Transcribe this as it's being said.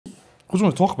What do you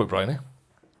want to talk about, Briony?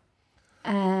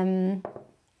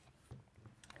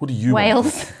 What do you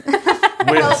Wales. want?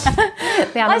 Wales.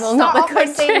 The animal, not the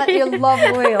country. Saying that you love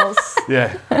Wales.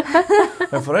 Yeah.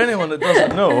 And for anyone that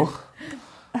doesn't know,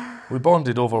 we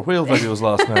bonded over whale videos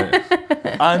last night.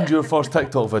 And your first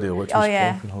TikTok video, which was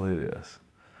fucking hilarious.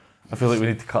 I feel like we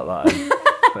need to cut that in.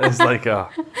 It's like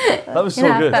that was so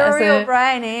good. The real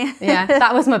Briony. Yeah,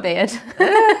 that was my beard.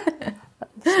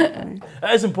 It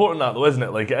is important that though, isn't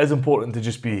it? Like, it is important to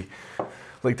just be,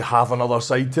 like, to have another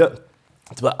side to it.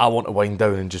 It's like, I want to wind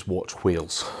down and just watch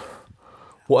whales.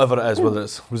 Whatever it is, whether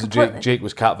it's, was it Jake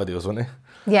was cat videos, wasn't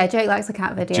he? Yeah, Jake likes a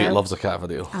cat video. Jake loves a cat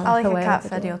video. I like a cat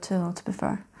video too, to be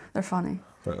fair. They're funny.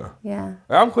 Yeah.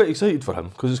 I'm quite excited for him,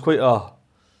 because it's quite a,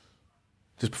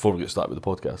 just before we get started with the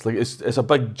podcast, like, it's a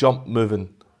big jump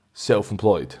moving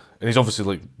self-employed. And he's obviously,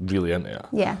 like, really into it.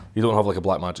 Yeah. You don't have, like, a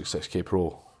Blackmagic 6K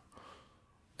Pro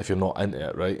if you're not into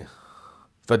it, right?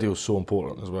 Video's so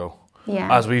important as well.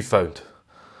 Yeah. As we've found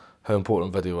how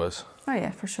important video is. Oh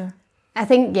yeah, for sure. I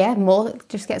think, it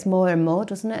just gets more and more,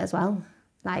 doesn't it, as well?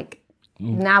 Like,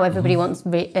 now everybody wants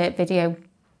video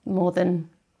more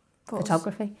than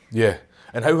photography. Yeah.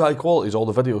 And how high quality is all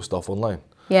the video stuff online?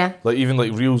 Yeah. Like, even,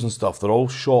 like, reels and stuff, they're all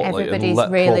shot, Everybody's like,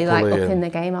 and lit really, like, properly up in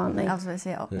the game, aren't they? I was going to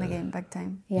say up in the game, big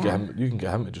time. Yeah. You can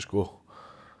get him to just go.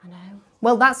 I know.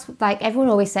 Well, that's, like, everyone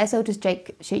always says, oh, does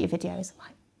Jake shoot your videos? I'm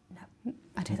like, no,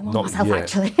 I do them all myself,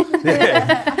 actually.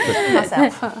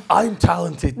 Myself. I'm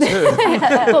talented too.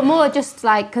 But more just,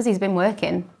 like, because he's been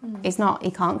working, he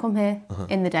can't come here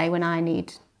in the day when I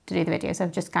need to do the video, so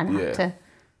I've just kind of had to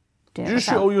do it Do you just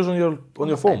shoot myself. all yours on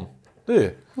your phone? Do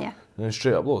you? Yeah. And then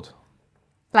straight upload?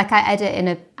 Like, I edit in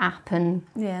an app, and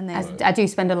and I do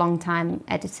spend a long time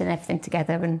editing everything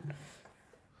together and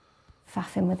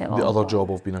faffing with it all. The other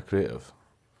job of being a creative.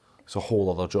 It's a whole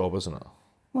other job, isn't it?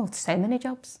 Well, so many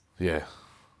jobs. Yeah.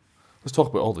 Let's talk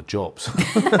about all the jobs.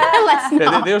 Let's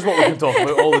not. There's what we can talk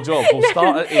about, all the jobs. We'll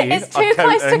start at A, It's too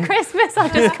close to Christmas, I'll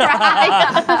just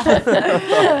cry.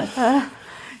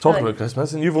 Talking about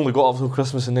Christmas, and you've only got up till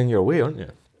Christmas and then you're away, aren't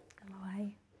you? I'm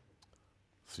away.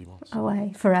 3 months.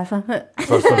 Away forever. Right,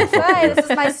 this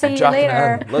is my see you Jacking it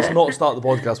later. in. Let's not start the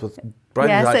podcast with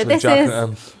Briony Yeah, so actually this jacking is- it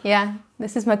in. Yeah,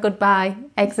 this is my goodbye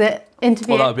exit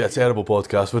interview. Well, that would be a terrible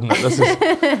podcast, wouldn't it?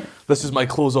 This is my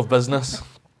close of business.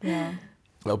 Yeah.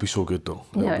 That'll be so good though.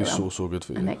 No, It'll be it will. so good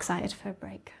for you. I'm excited for a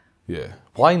break. Yeah.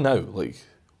 Why now? Like,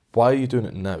 why are you doing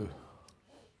it now?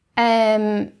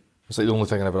 It's like the only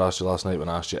thing I ever asked you last night when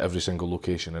I asked you every single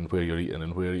location and where you're eating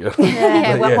and where you're...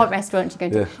 Yeah, Like, what restaurant are you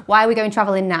going to? Yeah. Why are we going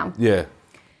travelling now? Yeah.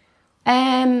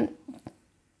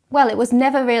 Well, it was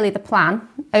never really the plan.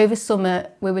 Over summer,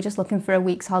 we were just looking for a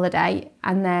week's holiday,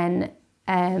 and then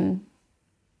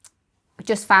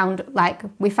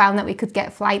we found that we could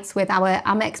get flights with our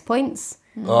Amex points.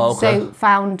 Oh, okay. So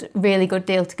found really good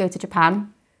deal to go to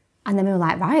Japan. And then we were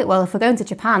like, right, well, if we're going to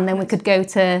Japan, then we could go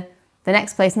to the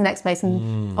next place and the next place.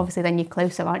 And obviously then you're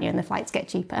closer, aren't you? And the flights get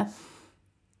cheaper.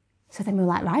 So then we were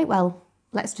like, right, well,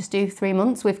 let's just do 3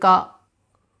 months. We've got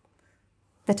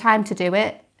the time to do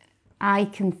it.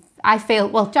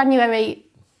 January,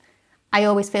 I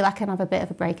always feel I can have a bit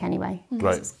of a break anyway.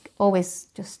 Right. It's always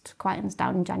just quietens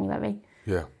down in January.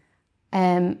 Yeah.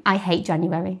 I hate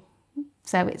January,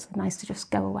 so it's nice to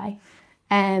just go away.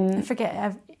 I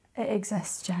forget it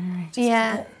exists, January.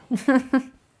 Yeah.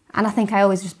 And I think I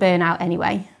always just burn out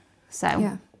anyway, so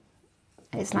Yeah.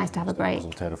 it's nice to have a break.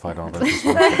 I'm terrified of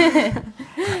it.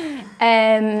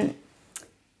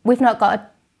 We've not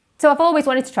got so I've always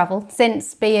wanted to travel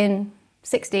since being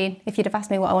 16. If you'd have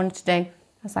asked me what I wanted to do, I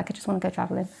was like, I just want to go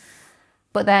travelling.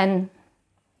 But then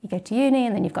you go to uni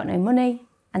and then you've got no money.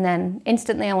 And then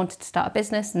instantly I wanted to start a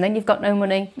business and then you've got no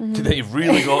money. Then you've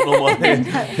really got no money.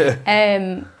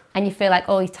 And you feel like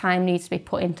all your time needs to be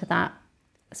put into that.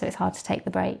 So it's hard to take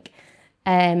the break.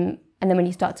 And then when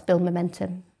you start to build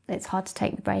momentum, it's hard to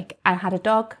take the break. I had a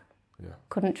dog,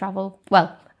 couldn't travel.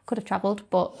 Well, could have travelled,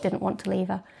 but didn't want to leave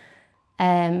her.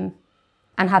 And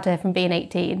had her from being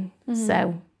 18.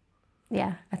 So,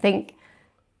 yeah, I think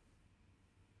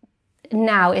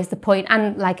now is the point.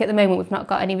 And like at the moment, we've not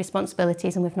got any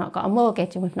responsibilities and we've not got a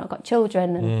mortgage and we've not got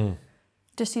children. And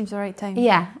Just seems the right time.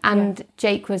 yeah, and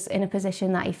Jake was in a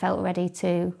position that he felt ready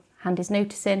to hand his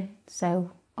notice in.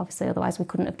 So obviously, otherwise we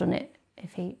couldn't have done it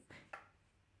if he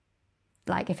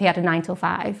had a 9 till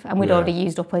 5, and we'd already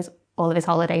used up all of his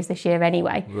holidays this year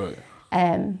anyway. Right.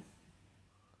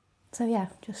 So yeah,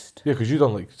 just Yeah, because you've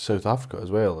done like South Africa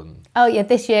as well, and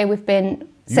this year we've been.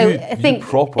 So I think you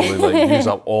properly like use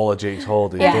up all of Jake's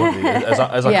holidays, don't you?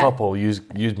 As a couple, you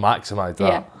maximise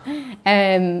that.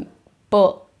 yeah,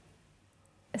 but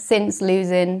since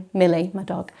losing Millie, my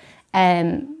dog,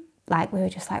 like we were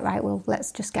just like, right, well,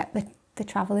 let's just get the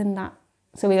travel in that.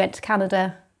 So we went to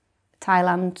Canada,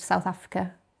 Thailand, South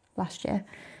Africa last year,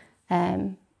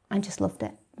 and just loved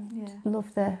it. Yeah.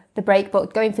 Loved the break,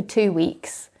 but going for 2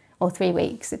 weeks or 3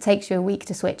 weeks, it takes you a week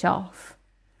to switch off.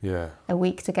 Yeah. A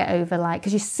week to get over, like,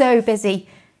 because you're so busy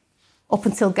up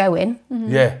until going.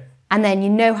 Yeah. And then you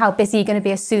know how busy you're going to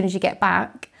be as soon as you get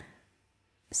back.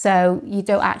 So you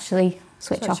don't actually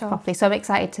switch off properly. So I'm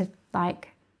excited to, like,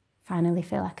 finally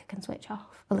feel like I can switch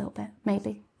off a little bit,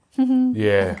 maybe.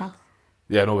 Yeah.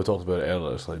 Yeah, I know we talked about it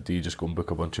earlier. It's like, do you just go and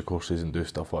book a bunch of courses and do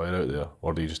stuff while you're out there?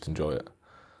 Or do you just enjoy it?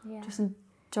 Yeah. Just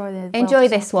enjoy Enjoy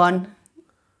this one.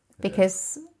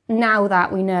 Because now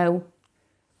that we know,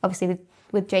 obviously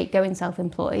with Jake going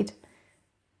self-employed,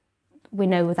 we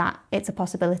know that it's a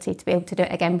possibility to be able to do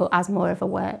it again, but as more of a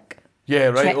work. Yeah,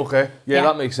 right, trip. okay. Yeah,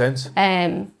 that makes sense.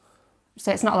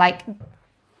 So it's not like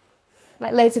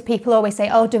loads of people always say,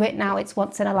 oh, do it now, it's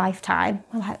once in a lifetime.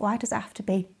 I'm like, why does it have to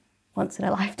be once in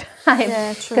a lifetime?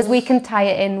 Yeah, true. Because we can tie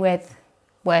it in with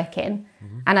working,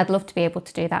 and I'd love to be able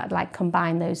to do that, like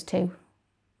combine those two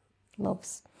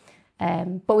loves.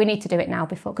 But we need to do it now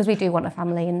before, because we do want a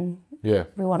family and we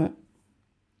want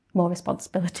more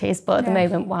responsibilities, but at the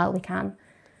moment, while we can,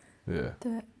 do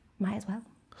it. might as well.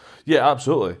 Yeah,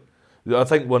 absolutely. I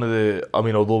think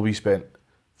although we spent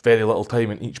very little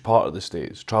time in each part of the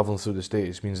States, travelling through the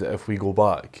States means that if we go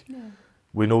back,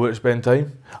 we know where to spend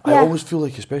time. I always feel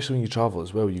like, especially when you travel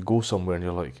as well, you go somewhere and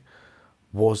you're like,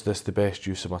 was this the best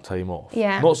use of my time off?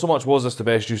 Yeah. Not so much was this the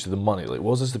best use of the money, like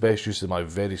was this the best use of my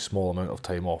very small amount of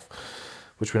time off,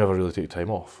 which we never really take time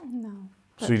off. No.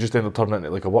 So you just end up turning it into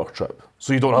like a work trip.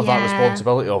 So you don't have that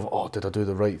responsibility of, oh, did I do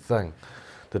the right thing?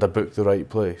 Did I book the right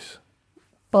place?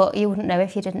 But you wouldn't know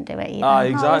if you didn't do it either. Ah,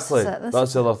 exactly. No,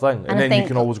 That's the other thing. And then you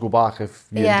can always go back if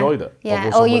you enjoyed it.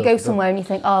 Yeah, or you go somewhere and you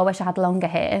think, oh, I wish I had longer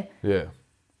here. Yeah.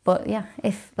 But yeah,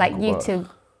 if like you two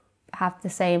have the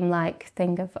same like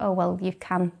thing of, oh, well, you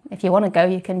can, if you want to go,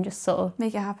 you can just sort of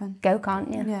make it happen. Go,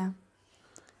 can't you? Yeah.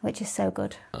 Which is so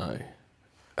good. Aye.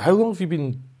 How long have you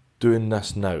been doing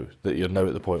this now, that you're now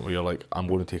at the point where you're like, I'm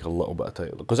going to take a little bit of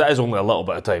time? Because it is only a little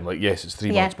bit of time. Like, yes, it's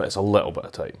 3 months, but it's a little bit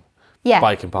of time. Yeah.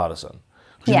 By comparison.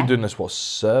 Because you've been doing this, what,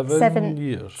 7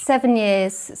 years? 7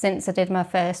 years since I did my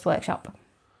first workshop.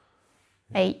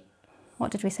 8.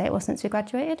 What did we say it was since we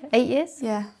graduated? 8 years?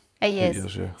 Yeah. 8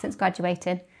 years, since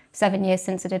graduating. 7 years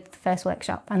since I did the first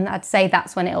workshop. And I'd say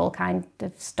that's when it all kind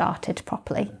of started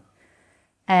properly.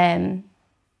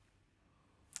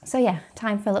 So yeah,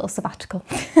 time for a little sabbatical.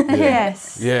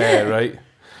 Yes. Yeah, right.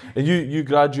 And you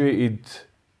graduated,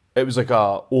 it was like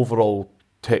a overall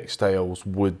textiles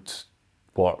wood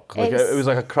work. Like it was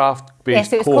like a craft-based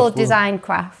course. Yes, it was called Design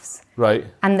Crafts. Right.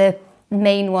 And the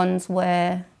main ones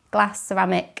were glass,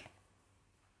 ceramic,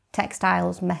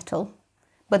 textiles, metal.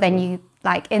 But then you,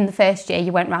 like in the first year,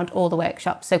 you went around all the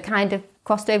workshops. So kind of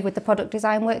crossed over with the product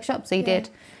design workshop. So you did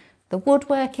the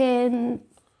woodworking,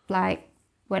 like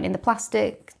went in the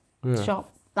plastic shop,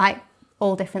 like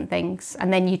all different things.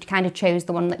 And then you kind of chose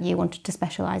the one that you wanted to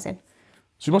specialise in.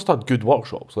 So you must have had good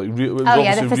workshops. Like,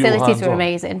 the facilities were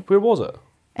amazing. Where was it?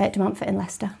 At De Montfort in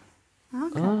Leicester.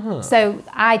 Okay. Uh-huh. So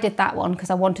I did that one because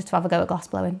I wanted to have a go at glass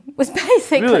blowing. Was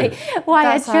basically why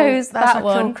I chose that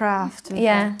one. Cool craft.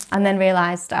 Yeah, and then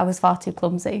realised I was far too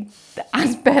clumsy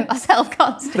and burnt myself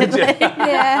constantly.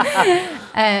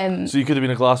 So you could have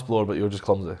been a glass blower, but you were just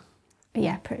clumsy.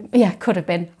 Yeah, could have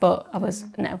been, but I was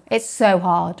no. It's so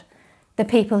hard. The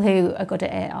people who are good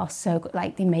at it are so good.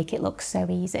 Like they make it look so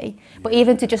easy. But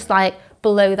even to just like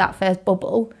blow that first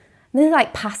bubble. And then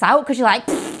like pass out because you're like.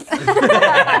 That's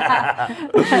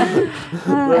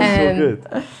so good.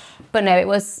 But no, it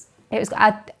was.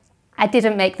 I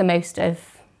didn't make the most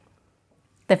of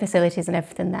the facilities and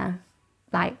everything there.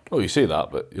 Like. Oh, you say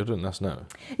that, but you're doing this now.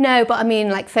 No, but I mean,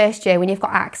 like first year when you've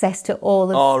got access to all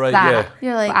of that. Yeah.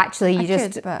 You're like. But actually, you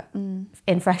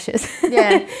in freshers.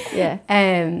 Yeah.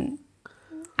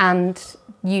 And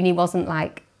uni wasn't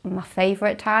like my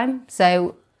favourite time,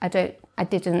 so I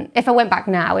didn't. If I went back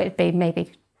now, it'd be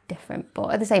maybe different. But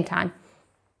at the same time,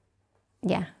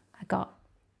 yeah, I got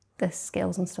the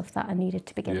skills and stuff that I needed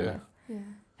to begin with.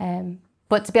 Yeah.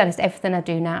 But to be honest, everything I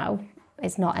do now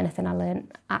is not anything I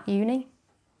learned at uni.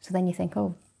 So then you think,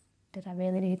 oh, did I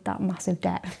really need that massive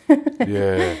debt?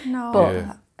 Yeah. No,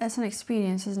 but it's an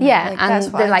experience, isn't it? Yeah, like, and that's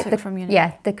what I took the from uni.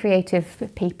 Yeah, the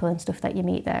creative people and stuff that you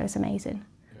meet there is amazing.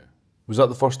 Was that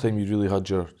the first time you really had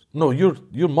your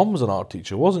mum was an art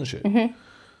teacher, wasn't she? Mm-hmm.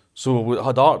 So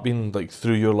had art been like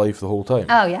through your life the whole time?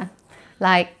 Oh yeah,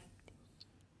 like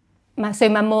So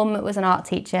my mum was an art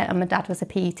teacher and my dad was a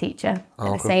PE teacher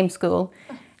at the same school.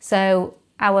 So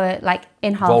our, like,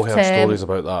 in half term... We've all heard stories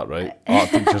about that, right? Art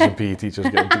teachers and PE teachers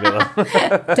getting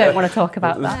together. Don't want to talk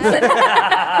about that.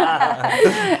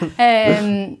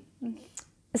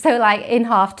 So, like, in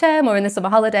half term or in the summer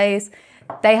holidays,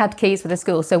 they had keys for the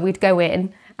school. So we'd go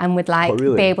in and we'd, like,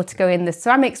 be able to go in the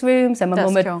ceramics room. So my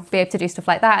mum would be able to do stuff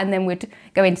like that. And then we'd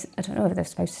go into... I don't know if they're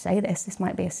supposed to say this. This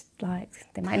might be,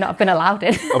 they might not have been allowed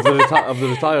in. Have they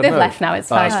retired They've now? left now, it's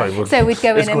fine. Fine. So we'd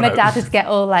go in and my dad would get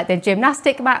all, like, the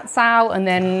gymnastic mats out, and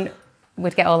then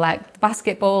we'd get all, like, the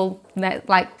basketball,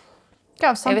 like...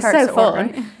 Got some it was perks so at fun.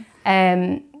 work,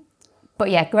 right? But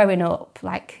yeah, growing up,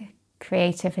 like,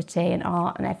 creativity and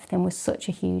art and everything was such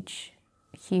a huge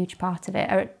part of it.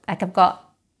 Like, I've got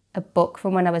a book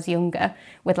from when I was younger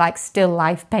with, like, still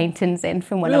life paintings in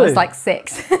from when I was, like,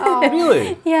 6. Oh,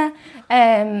 really? Yeah.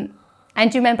 And do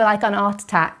you remember, like, on Art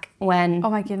Attack when... Oh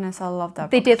my goodness, I love that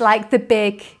book. They did, like, the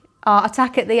big art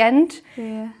attack at the end?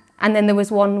 Yeah. And then there was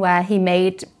one where he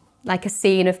made, like, a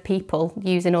scene of people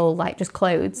using all, like, just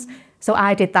clothes. So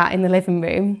I did that in the living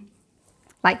room,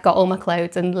 like, got all my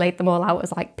clothes and laid them all out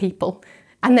as, like, people.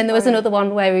 And then there was another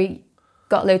one where he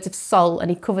got loads of salt and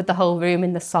he covered the whole room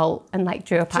in the salt and, like,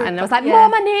 drew a pattern. And I was like,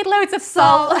 Mom, I need loads of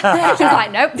salt. She was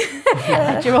like, nope.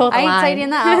 Drew all the I ain't line. tidying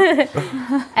that up.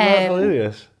 That's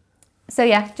hilarious. So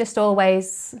yeah, just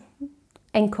always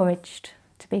encouraged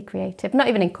to be creative. Not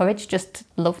even encouraged, just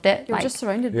loved it. You're like, just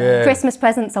surrounded by Yeah. Christmas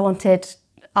presents, I wanted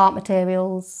art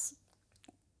materials.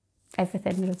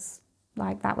 Everything was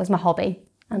like, that was my hobby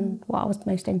and what I was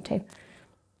most into.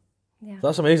 Yeah.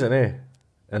 That's amazing, eh?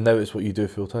 And now it's what you do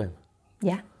full time.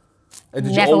 Yeah. And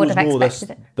did Never you would always have know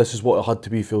expected it. this is what it had to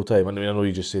be full time? I mean, I know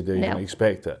you just said that you No. didn't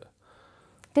expect it.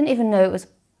 Didn't even know it was a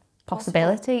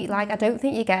possibility. Like, I don't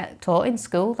think you get taught in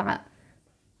school that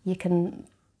you can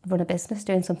run a business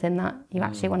doing something that you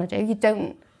actually want to do. You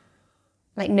don't,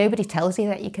 like, nobody tells you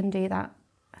that you can do that.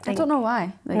 I don't know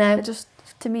why. Like, No. It just,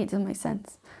 to me, it doesn't make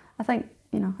sense. I think,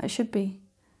 it should be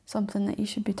something that you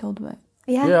should be told about.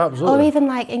 Yeah. Yeah, absolutely. Or even,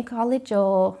 like, in college,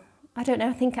 or I don't know,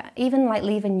 I think even, like,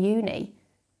 leaving uni.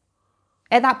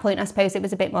 At that point, I suppose it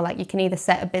was a bit more like you can either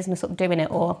set a business up doing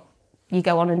it, or you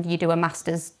go on and you do a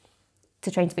master's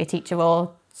to train to be a teacher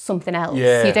or something else.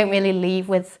 Yeah. You don't really leave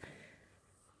with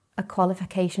a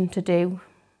qualification to do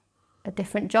a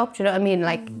different job. Do you know what I mean?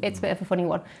 Like, it's a bit of a funny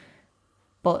one.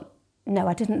 But no,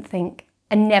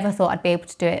 I never thought I'd be able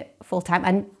to do it full time.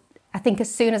 And I think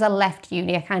as soon as I left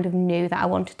uni, I kind of knew that I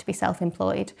wanted to be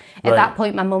self-employed. At that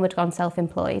point, my mum had gone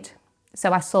self-employed.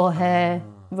 So I saw her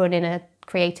running a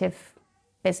creative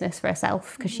business for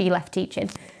herself because she left teaching.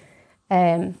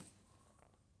 So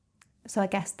I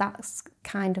guess that's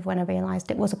kind of when I realised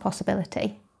it was a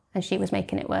possibility and she was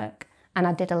making it work. And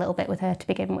I did a little bit with her to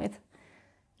begin with.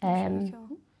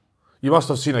 You must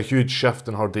have seen a huge shift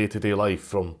in her day-to-day life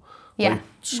from... Yeah.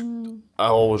 Like, I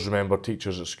always remember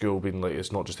teachers at school being like,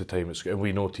 it's not just the time at school, and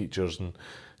we know teachers, and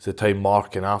it's the time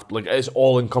marking after. Like, it's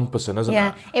all-encompassing, isn't it?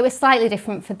 Yeah, it was slightly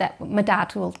different for my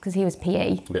dad, because he was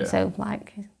PE, Yeah. so,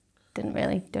 like, didn't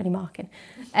really do any marking.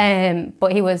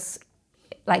 But he was,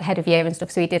 like, head of year and stuff,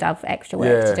 so he did have extra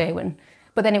work to do.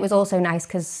 But then it was also nice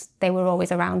because they were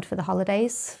always around for the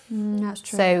holidays. That's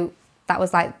true. So that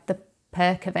was, like, the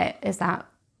perk of it, is that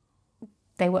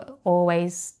they were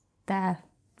always there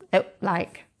at,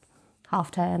 like,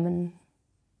 half term and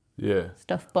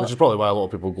stuff. But which is probably why a lot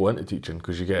of people go into teaching,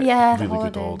 because you get really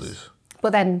good holidays.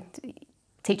 But then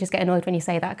teachers get annoyed when you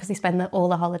say that because they spend all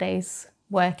the holidays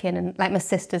working. And, like, my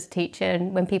sister's teacher,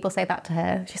 and when people say that to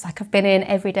her, she's like, I've been in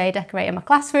every day decorating my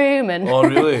classroom. And Oh,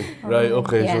 really? Right,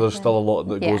 okay, Yeah, so there's still a lot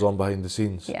that Yeah. goes on behind the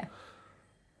scenes. Yeah.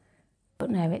 But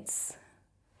no, it's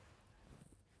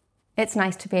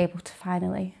nice to be able to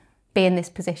finally be in this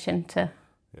position to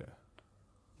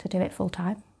do it full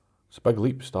time. It's a big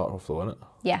leap to start off though, isn't it?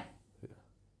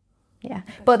 Yeah.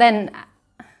 But then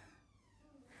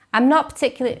I'm not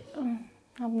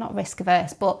risk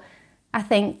averse, but I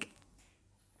think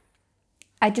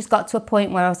I just got to a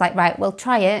point where I was like, right, we'll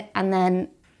try it. And then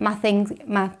my thing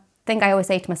I always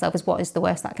say to myself is, what is the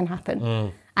worst that can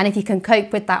happen? And if you can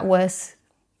cope with that worst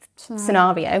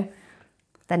scenario,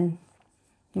 then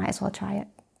might as well try it.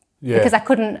 Yeah. Because I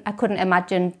couldn't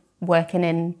imagine working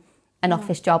in an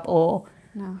office job or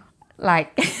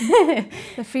like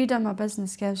the freedom a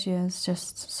business gives you is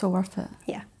just so worth it.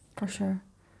 Yeah. For sure.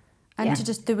 And to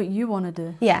just do what you want to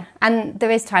do. Yeah, and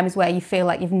there is times where you feel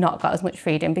like you've not got as much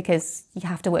freedom because you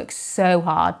have to work so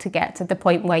hard to get to the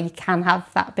point where you can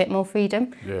have that bit more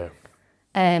freedom. Yeah.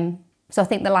 So I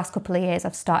think the last couple of years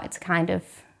I've started to kind of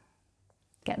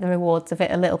get the rewards of it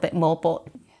a little bit more, but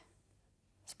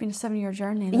It's been a 7-year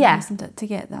journey, then, isn't it, to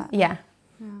get that? Yeah.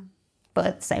 But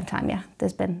at the same time,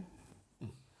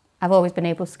 I've always been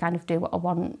able to kind of do what I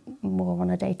want more on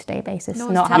a day-to-day basis.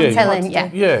 Not having telling,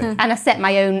 Yeah. And I set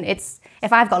my own, if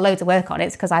I've got loads of work on,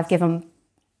 it's because I've given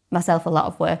myself a lot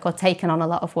of work or taken on a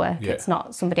lot of work. Yeah. It's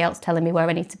not somebody else telling me where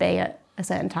I need to be at a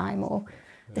certain time or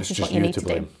this is what you need to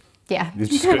do. Yeah. You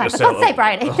just like, for God's sake,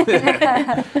 Briony. I've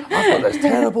got this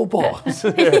terrible boss. Who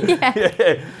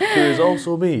is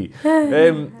also me.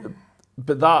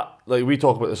 But that, like, we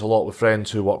talk about this a lot with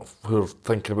friends who are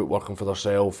thinking about working for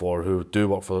themselves or who do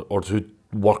work or who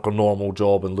work a normal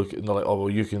job and look at, and they're like, oh, well,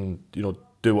 you can,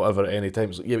 do whatever at any time.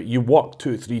 It's like, yeah, but you work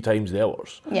 2-3 times the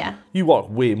hours. Yeah. You work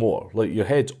way more. Like, your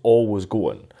head's always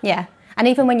going. Yeah. And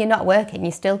even when you're not working,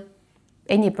 you're still,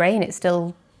 in your brain, it's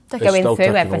still going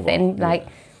through everything. Over. Like,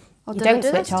 oh, you don't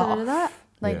switch this? off. Did I do that?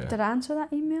 Like, did I answer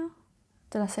that email?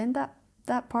 Did I send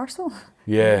that parcel?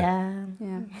 Yeah.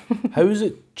 How has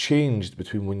it changed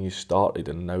between when you started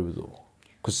and now, though?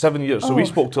 Because 7 years. So we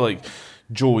spoke to like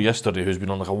Joe yesterday, who's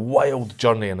been on like a wild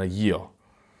journey in a year,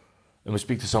 and we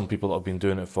speak to some people that have been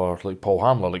doing it for, like Paul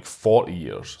Hamler, like 40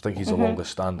 years. I think he's the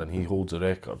longest standing. He holds the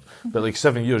record. But like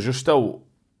 7 years, you're still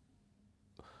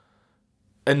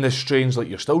in this strange, like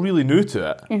you're still really new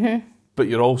to it, but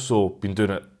you're also been doing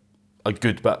it a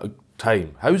good bit of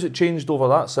time. How's it changed over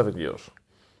that 7 years?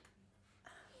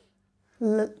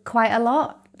 Quite a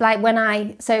lot. Like when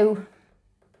I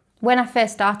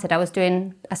first started, I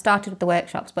started with the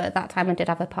workshops, but at that time I did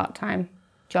have a part-time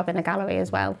job in a gallery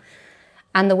as well.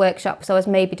 And the workshops, I was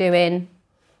maybe doing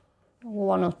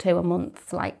 1 or 2 a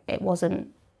month. Like it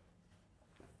wasn't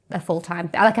a full-time.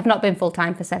 Like I've not been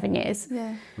full-time for 7 years.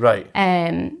 Yeah. Right.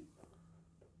 And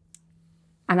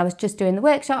I was just doing the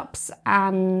workshops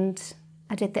and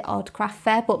I did the odd craft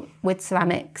fair, but with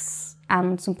ceramics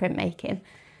and some printmaking.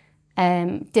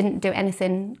 Didn't do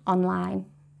anything online.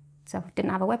 So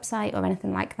didn't have a website or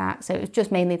anything like that. So it was just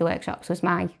mainly the workshops was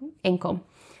my income.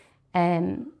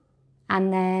 And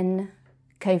then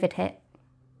COVID hit.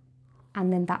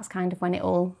 And then that's kind of when it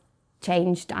all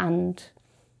changed and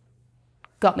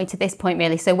got me to this point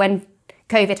really. So when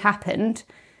COVID happened,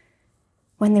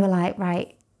 when they were like,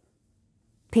 right,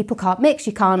 people can't mix,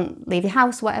 you can't leave your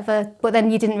house, whatever. But then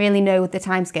you didn't really know the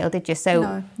timescale, did you? So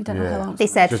no, you don't know how long. They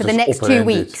said just for the next 2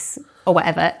 weeks or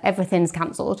whatever, everything's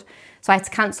cancelled. So I had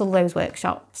to cancel those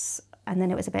workshops. And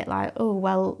then it was a bit like, oh,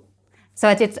 well. So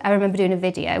I remember doing a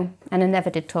video, and I never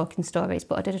did talking stories,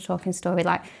 but I did a talking story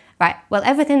like, right, well,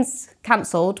 everything's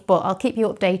cancelled, but I'll keep you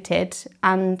updated.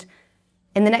 And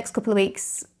in the next couple of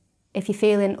weeks, if you're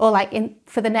feeling, or like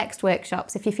for the next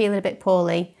workshops, if you're feeling a bit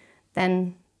poorly,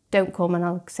 then don't come and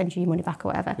I'll send you your money back or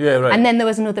whatever. Yeah, right. And then there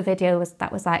was another video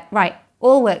that was like, right,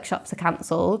 all workshops are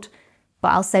cancelled,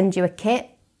 but I'll send you a kit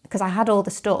because I had all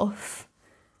the stuff.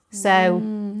 So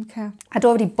I'd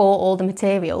already bought all the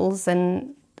materials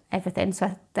and everything.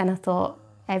 So then I thought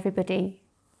everybody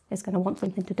is going to want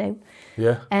something to do.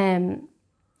 Yeah.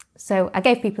 So I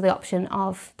gave people the option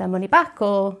of their money back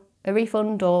or a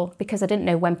refund, or because I didn't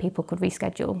know when people could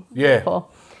reschedule. Yeah. Before.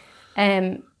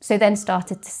 So then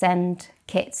started to send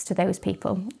kits to those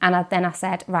people. And I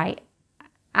said, right,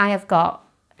 I have got,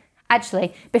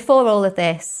 actually, before all of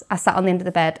this, I sat on the end of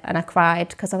the bed and I cried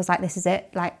because I was like, this is it.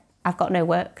 Like, I've got no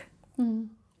work.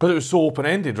 Because it was so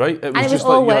open-ended, right? It was just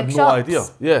all like you had no idea.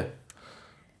 Yeah.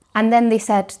 And then they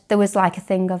said there was like a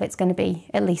thing of it's going to be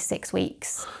at least 6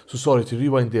 weeks. So sorry to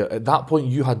rewind there. At that point,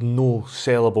 you had no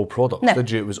sellable products, no.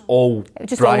 did you? It was all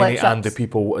just all Briony workshops. and the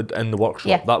people in the workshop.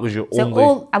 Yeah. That was your so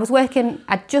only... I was working,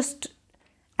 I'd just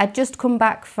come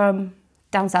back from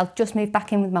down south, just moved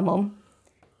back in with my mum.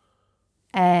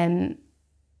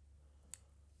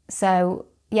 So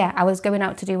yeah, I was going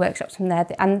out to do workshops from there.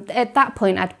 And at that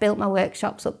point, I'd built my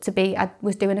workshops up to be, I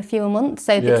was doing a few a month.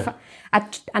 So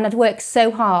I'd worked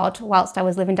so hard whilst I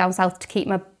was living down south to keep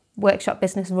my workshop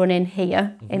business running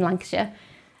here in Lancashire.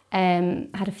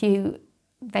 Had a few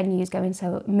venues going,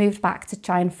 so moved back to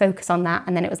try and focus on that.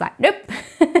 And then it was like, nope.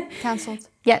 Cancelled.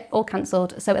 Yeah, all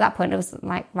cancelled. So at that point, it was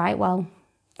like, right, well,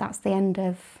 that's the end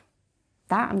of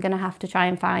that. I'm going to have to try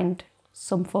and find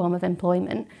some form of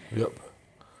employment. Yep.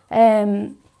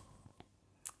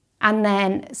 And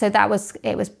then, so it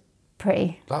was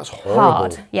pretty That's horrible.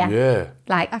 hard. Yeah. Yeah.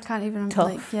 Like, I can't even remember.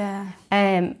 tough. Like, yeah.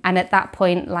 And at that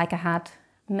point, like I had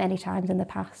many times in the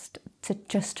past, to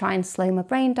just try and slow my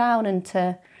brain down and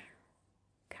to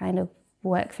kind of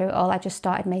work through it all, I just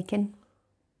started making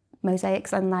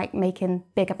mosaics and like making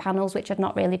bigger panels, which I'd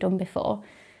not really done before,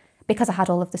 because I had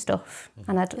all of the stuff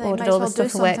and I'd ordered all the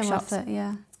stuff for workshops.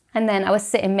 Yeah. And then I was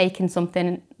sitting making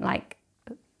something like,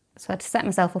 so I'd set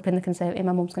myself up in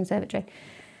my mum's conservatory,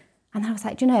 And I was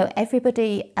like, do you know,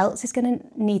 everybody else is going to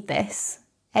need this.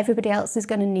 Everybody else is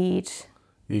going to need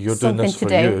You're something doing this to for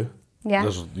do. you. Yeah.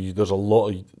 There's a lot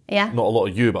of, not a lot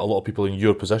of you, but a lot of people in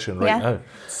your position right now.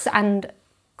 And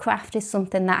craft is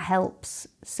something that helps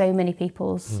so many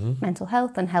people's mental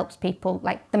health and helps people,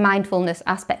 like the mindfulness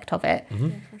aspect of it. Mm-hmm.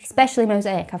 Yeah, especially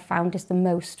mosaic, I've found is the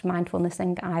most mindfulness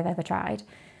thing I've ever tried.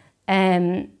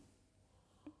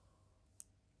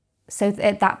 So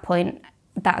at that point,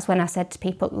 that's when I said to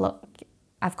people, look,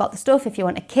 I've got the stuff if you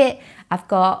want a kit. I've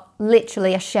got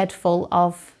literally a shed full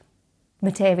of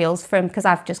materials because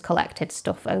I've just collected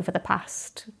stuff over the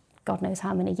past God knows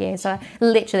how many years. So I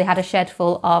literally had a shed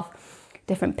full of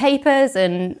different papers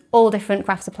and all different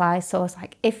craft supplies. So I was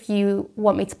like, if you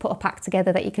want me to put a pack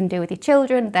together that you can do with your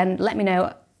children, then let me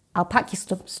know. I'll pack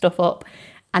your stuff up.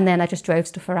 And then I just drove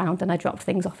stuff around and I dropped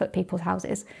things off at people's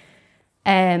houses.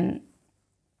 And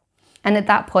at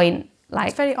that point, like...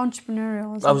 It's very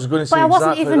entrepreneurial. I was going to say But I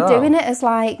wasn't exactly even that. doing it as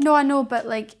like... No, I know, but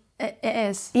like, it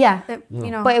is. Yeah.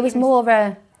 You know, but it was more of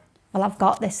a, well, I've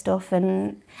got this stuff.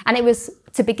 And it was,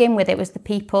 to begin with, it was the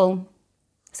people...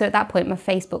 So at that point, my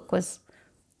Facebook was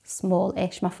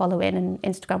small-ish, my following, and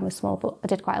Instagram was small, but I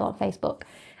did quite a lot on Facebook.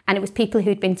 And it was people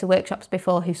who'd been to workshops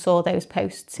before who saw those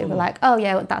posts who were like, oh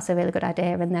yeah, that's a really good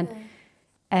idea. And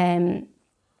then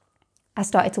I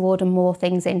started to order more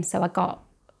things in. So I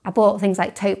bought things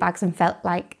like tote bags and felt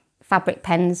like fabric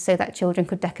pens so that children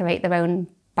could decorate their own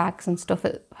bags and stuff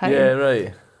at home. Yeah,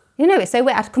 right. You know, it's so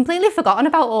weird. I'd completely forgotten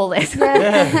about all this.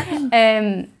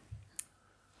 Yeah.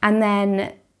 And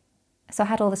then, so I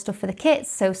had all the stuff for the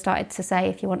kits. So started to say,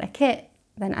 if you want a kit,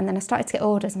 and then I started to get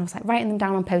orders and I was like writing them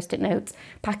down on Post-it notes,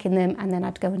 packing them, and then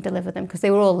I'd go and deliver them because they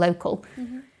were all local.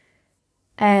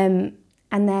 And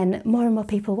then more and more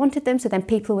people wanted them. So then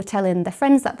people were telling their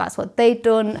friends that that's what they'd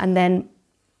done. And then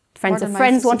friends of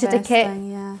friends wanted a kit.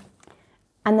 And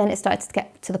then it started to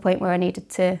get to the point where I needed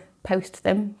to post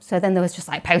them. So then there was just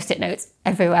like Post-it notes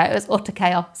everywhere. It was utter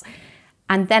chaos.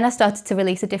 And then I started to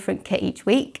release a different kit each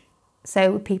week.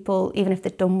 So people, even if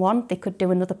they'd done one, they could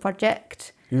do another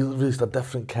project. You released a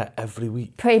different kit every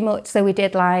week? Pretty much. So we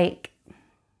did like,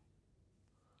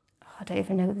 I don't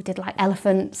even know, we did like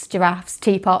elephants, giraffes,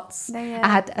 teapots.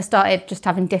 Yeah. I started just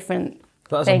having different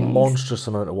That's things. a monstrous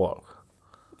amount of work.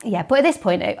 Yeah, but at this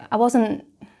point, I wasn't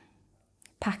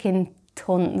packing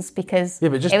tons because Yeah,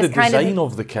 but just it was the kind design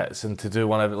of the kits and to do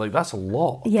one of it, like, that's a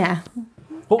lot. Yeah.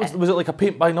 What was it like a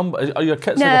paint by number? Are your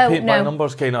kits like a paint by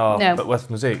numbers kind of, but with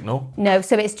mosaic, no? No,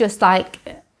 so it's just like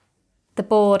the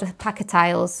board, a pack of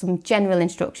tiles, some general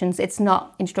instructions. It's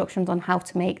not instructions on how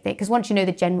to make it, because once you know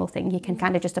the general thing, you can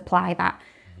kind of just apply that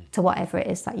to whatever it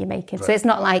is that you're making. Right. So it's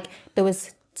not like there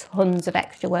was tons of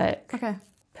extra work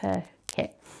per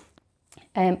kit.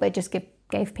 But it just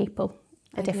gave people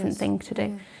a different thing to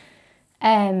do.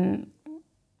 Yeah.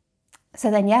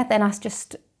 So then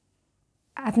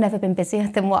I've never been busier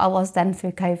than what I was then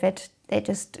through COVID. It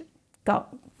just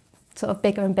got sort of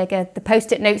bigger and bigger. The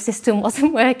Post-it note system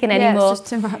wasn't working anymore. Yeah, it's just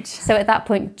too much. So at that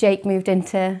point, Jake moved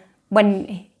into,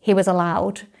 when he was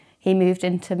allowed, he moved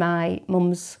into my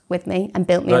mum's with me and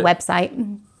built me a website.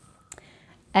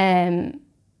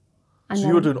 So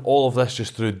you were doing all of this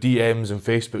just through DMs and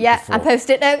Facebook before? Yeah, and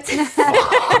Post-it notes.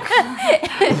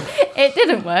 It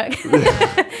didn't work.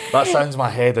 That sounds my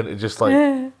head into just like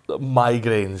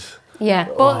migraines. Yeah,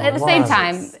 but at the same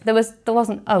time, there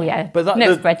wasn't, no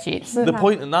spreadsheets. The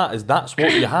point in that is that's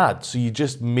what you had, so you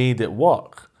just made it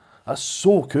work. That's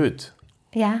so good.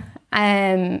 Yeah.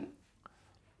 And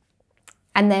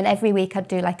then every week I'd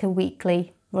do like a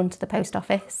weekly run to the post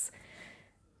office.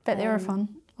 But they were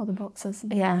fun, all the boxes.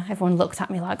 Yeah, everyone looked at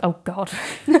me like, oh God.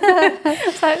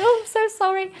 It's like, oh, I'm so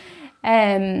sorry.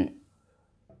 And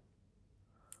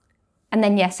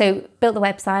then, so built the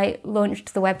website,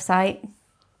 launched the website,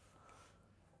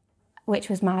 which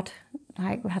was mad.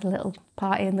 Like, we had a little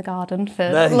party in the garden for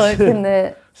launching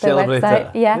the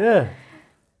website. Yeah.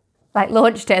 Like,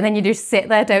 launched it, and then you just sit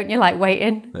there, don't you, like,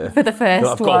 waiting for the first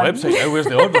one. I've got a website now, where's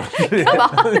the order? Come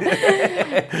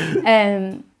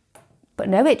on. But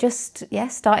no, it just,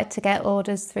 started to get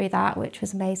orders through that, which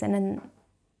was amazing. And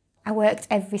I worked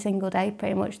every single day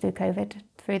pretty much through COVID,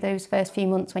 through those first few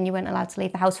months when you weren't allowed to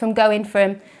leave the house, from going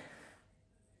from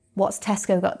what's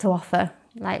Tesco got to offer,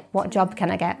 like what job can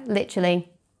I get? Literally,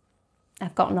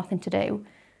 I've got nothing to do,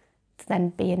 to then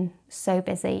being so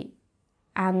busy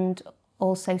and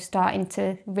also starting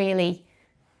to really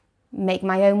make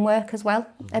my own work as well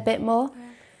a bit more.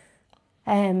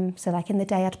 So like in the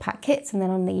day I'd pack kits and then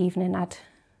on the evening I'd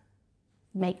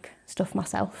make stuff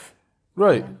myself.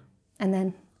 Right. And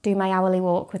then do my hourly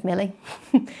walk with Millie.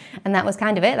 And that was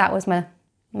kind of it. That was my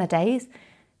days.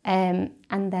 And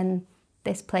then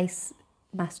this place,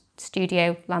 my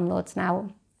studio landlords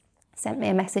now sent me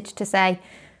a message to say,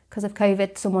 because of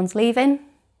COVID, someone's leaving.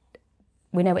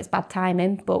 We know it's bad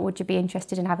timing, but would you be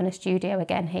interested in having a studio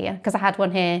again here? Because I had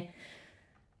one here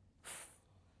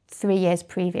 3 years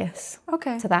previous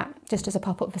to that, just as a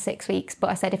pop-up for 6 weeks. But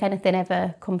I said, if anything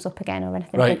ever comes up again or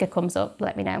anything bigger comes up,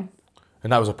 let me know.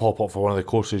 And that was a pop-up for one of the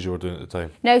courses you were doing at the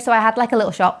time? No, so I had like a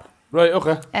little shop. Right,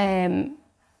 okay.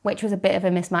 Which was a bit of a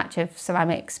mismatch of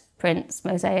ceramics, prints,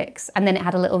 mosaics. And then it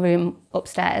had a little room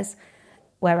upstairs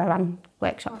where I ran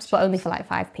workshops, but only for like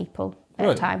 5 people at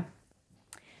a time.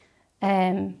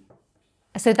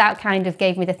 So that kind of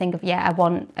gave me the thing of, yeah, I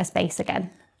want a space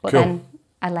again. But then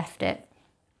I left it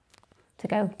to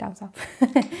go down south.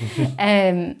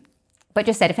 But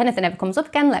just said, if anything ever comes up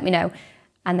again, let me know.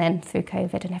 And then through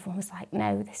COVID, and everyone was like,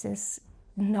 no, this is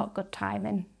not good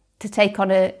timing to take on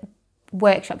a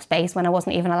workshop space when I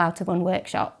wasn't even allowed to run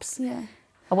workshops. Yeah.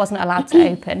 I wasn't allowed to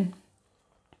open.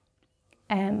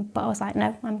 But I was like,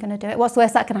 no, I'm going to do it. What's the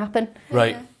worst that can happen?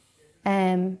 Right.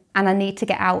 And I need to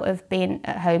get out of being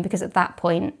at home, because at that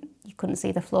point you couldn't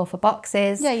see the floor for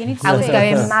boxes. Yeah, you need to I was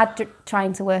going mad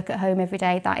trying to work at home every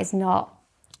day. That is not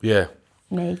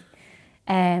me.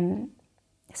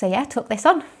 So yeah, took this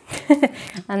on.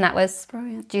 And that was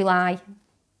July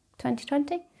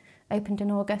 2020. Opened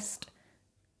in August,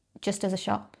 just as a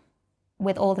shop,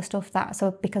 with all the stuff that,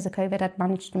 so because of COVID, I'd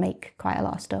managed to make quite a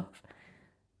lot of stuff.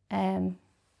 And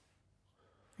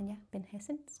yeah, been here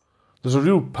since. There's a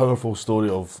real powerful story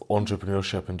of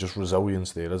entrepreneurship and just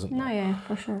resilience there, isn't there? No, yeah,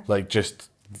 for sure. Like, just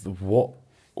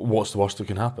what's the worst that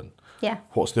can happen? Yeah.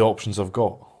 What's the options I've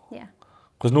got? Yeah.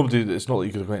 Because it's not like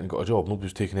you could have went and got a job. Nobody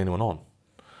was taking anyone on.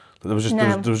 There was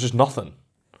just nothing.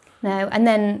 No, and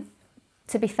then,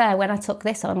 to be fair, when I took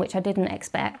this on, which I didn't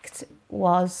expect,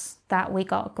 was that we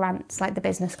got grants, like the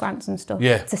business grants and stuff,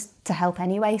 to help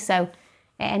anyway. So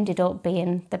it ended up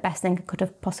being the best thing I could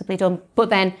have possibly done. But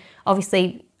then,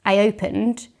 obviously, I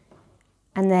opened,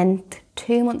 and then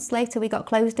 2 months later we got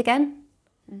closed again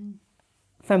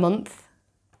for a month.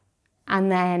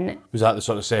 And then... Was that the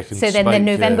sort of second So then spike, in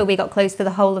November we got closed for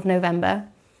the whole of November.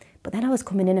 But then I was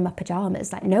coming in my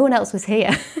pyjamas, like no one else was here.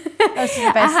 That's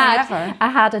the best thing ever. I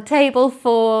had a table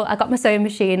I got my sewing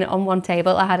machine on one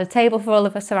table. I had a table for all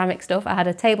of the ceramic stuff. I had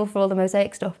a table for all the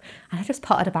mosaic stuff. And I just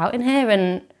potted about in here,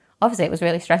 and obviously it was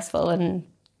really stressful.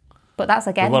 But that's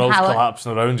again how... how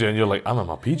collapsing around you, and you're like, I'm in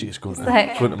my PJs going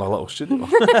to my little studio.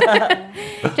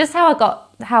 Just how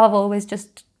I've always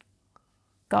just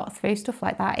got through stuff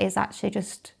like that is actually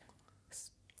just...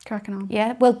 cracking on.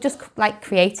 Yeah, well, just like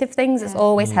creative things. It's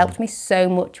always helped me so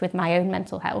much with my own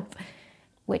mental health,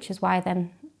 which is why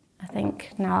then I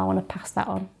think now I want to pass that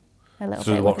on a little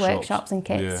bit with workshops and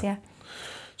kits. Yeah.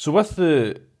 So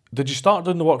did you start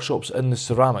doing the workshops in the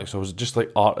ceramics, or was it just like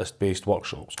artist-based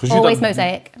workshops? Always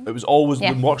mosaic. It was always,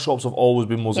 the workshops have always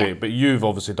been mosaic, but you've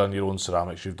obviously done your own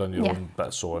ceramics, you've done your own bit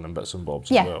of sewing and bits and bobs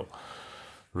as well.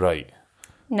 Right.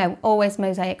 No, always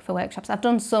mosaic for workshops. I've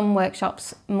done some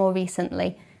workshops more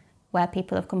recently where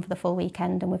people have come for the full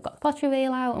weekend, and we've got the pottery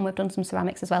wheel out, and we've done some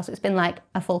ceramics as well. So it's been like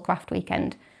a full craft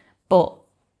weekend, but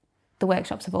the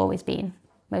workshops have always been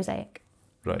mosaic.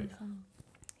 Right.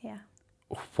 Yeah.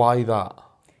 Why that?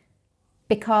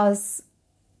 Because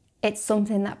it's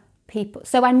something that people...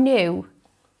 So I knew,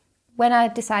 when I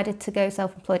decided to go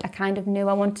self-employed, I kind of knew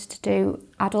I wanted to do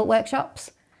adult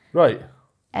workshops. Right.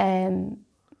 And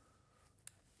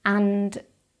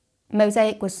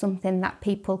mosaic was something that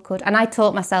people could... And I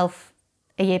taught myself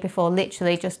a year before,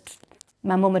 literally just...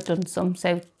 My mum had done some,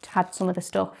 so had some of the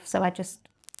stuff. So I just,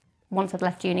 once I'd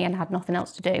left uni and had nothing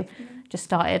else to do, just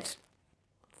started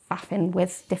faffing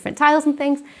with different tiles and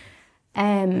things.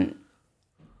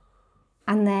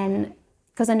 And then,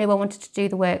 because I knew I wanted to do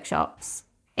the workshops,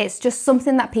 it's just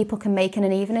something that people can make in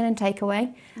an evening and take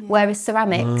away. Yeah. Whereas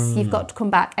ceramics, you've got to come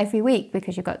back every week,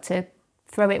 because you've got to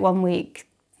throw it one week,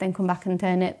 then come back and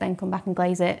turn it, then come back and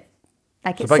glaze it.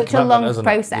 Like, it's such a long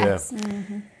process. Yeah.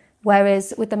 Mm-hmm.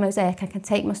 Whereas with the mosaic, I can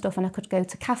take my stuff and I could go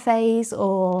to cafes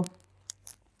or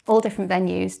all different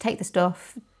venues, take the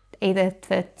stuff either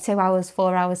for 2 hours,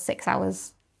 4 hours, 6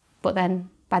 hours, but then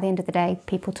by the end of the day,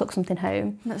 people took something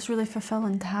home. That's really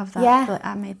fulfilling to have that. Yeah. Like,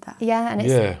 I made that. Yeah, and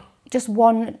it's just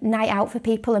one night out for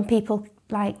people, and people,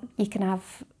 like, you can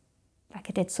have, like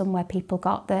I did some where people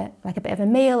got like a bit of a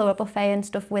meal or a buffet and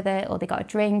stuff with it, or they got a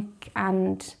drink,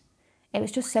 and it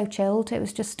was just so chilled. It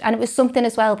was just, and it was something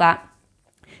as well that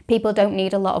people don't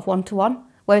need a lot of one-to-one.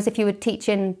 Whereas if you were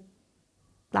teaching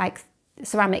like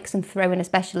ceramics and throwing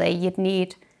especially, you'd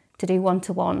need to do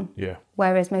one-to-one. Yeah.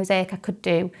 Whereas Mosaic, I could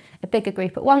do a bigger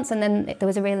group at once, and then there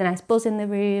was a really nice buzz in the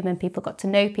room and people got to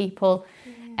know people.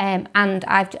 And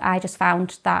I just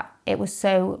found that it was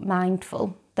so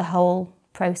mindful, the whole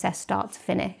process start to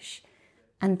finish.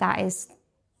 And that is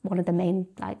one of the main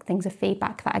things of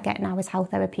feedback that I get now, is how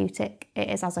therapeutic it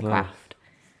is as a craft.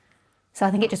 So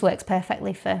I think it just works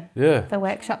perfectly for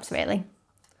workshops, really.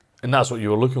 And that's what you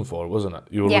were looking for, wasn't it?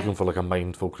 You were looking for a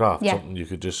mindful craft, something you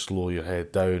could just slow your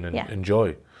head down and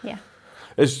enjoy. Yeah.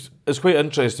 It's quite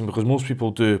interesting because most people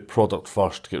do product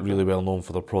first, get really well known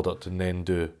for their product, and then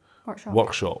do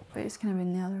workshop. But it's kind of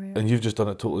in the other way. And you've just done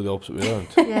it totally the opposite way around.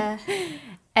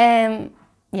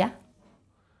 Yeah.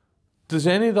 Does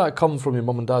any of that come from your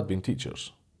mum and dad being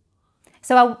teachers?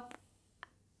 So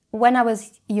when I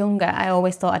was younger, I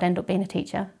always thought I'd end up being a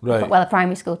teacher. Right. Well, a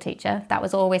primary school teacher. That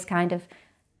was always kind of,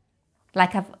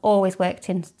 I've always worked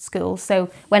in schools. So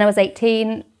when I was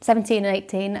 17 and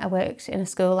 18, I worked in a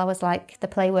school. I was the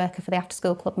play worker for the after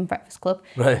school club and breakfast club.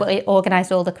 Right. But it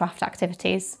organised all the craft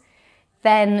activities.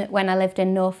 Then when I lived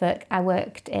in Norfolk, I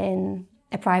worked in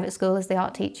a private school as the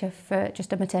art teacher for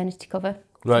just a maternity cover.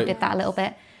 So I did that a little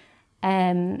bit.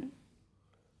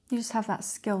 You just have that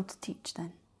skill to teach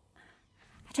then?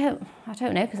 I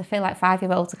don't know, because I feel like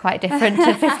 5-year-olds are quite different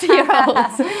to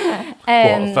 50-year-olds.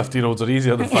 What, 50-year-olds are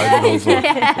easier than 5-year-olds?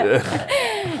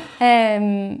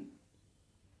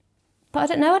 But I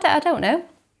don't know.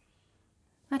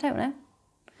 I don't know.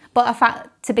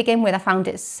 But to begin with, I found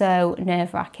it so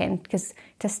nerve-wracking, because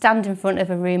to stand in front of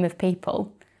a room of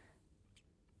people,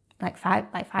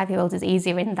 5-year-olds is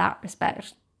easier in that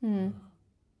respect.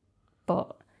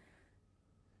 But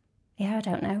yeah, I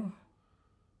don't know.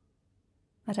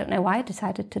 I don't know why I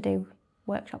decided to do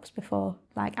workshops before,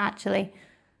 actually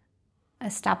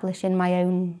establishing my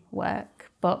own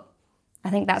work. But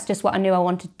I think that's just what I knew I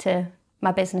wanted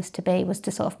my business to be, was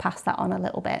to sort of pass that on a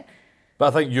little bit. But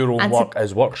I think your own work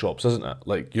is workshops, isn't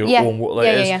it? Your own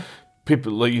work.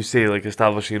 People, like you say,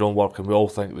 establishing your own work, and we all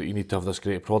think that you need to have this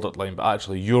great product line, but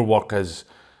actually your work is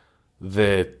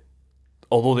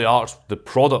although the art's the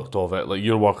product of it,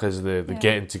 your work is the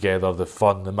getting together, the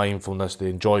fun, the mindfulness, the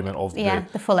enjoyment of the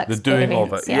full experience, the doing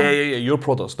of it. Yeah. Your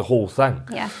product's the whole thing.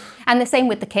 Yeah, and the same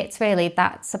with the kits. Really,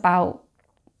 that's about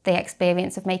the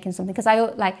experience of making something. Because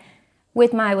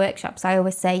with my workshops, I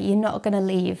always say you're not going to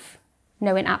leave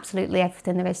knowing absolutely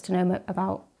everything there is to know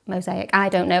about Mosaic. I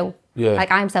don't know. Yeah.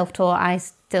 I'm self-taught. I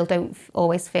still don't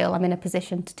always feel I'm in a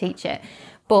position to teach it,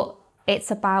 but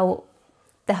it's about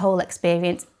the whole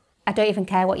experience. I don't even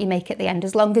care what you make at the end,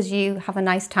 as long as you have a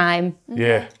nice time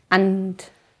and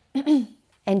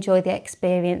enjoy the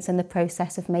experience and the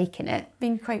process of making it.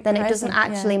 Being quite then present, it doesn't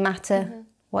actually matter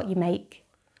what you make.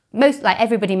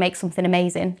 Everybody makes something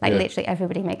amazing. Literally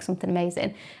everybody makes something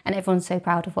amazing, and everyone's so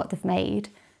proud of what they've made.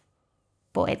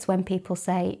 But it's when people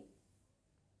say,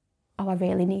 "Oh, I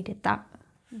really needed that."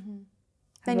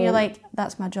 Then you're like,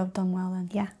 "That's my job done well." Then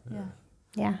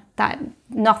Yeah, that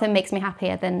nothing makes me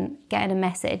happier than getting a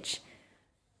message.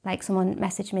 Someone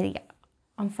messaged me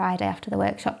on Friday after the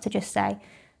workshop to just say,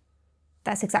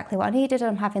 "That's exactly what I needed.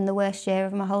 I'm having the worst year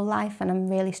of my whole life and I'm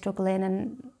really struggling,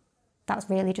 and that's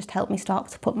really just helped me start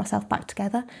to put myself back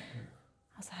together."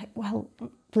 I was like, well,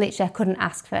 literally I couldn't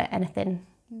ask for anything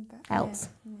else.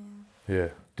 Yeah.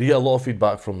 Do you get a lot of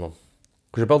feedback from them?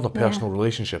 Because you're building a personal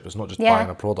relationship. It's not just buying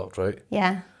a product, right?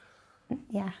 Yeah.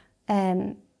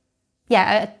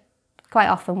 Quite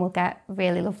often we'll get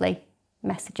really lovely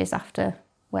messages after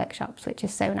workshops, which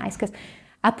is so nice, because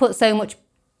I put so much,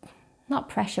 not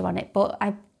pressure on it, but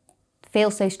I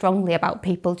feel so strongly about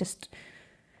people just,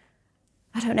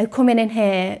 coming in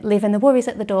here, leaving the worries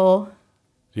at the door,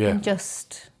 and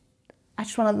I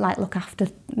just want to look after,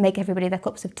 make everybody their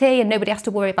cups of tea, and nobody has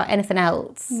to worry about anything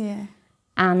else. Yeah.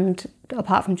 And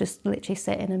apart from just literally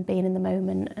sitting and being in the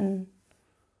moment, and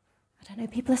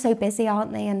people are so busy,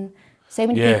 aren't they? And so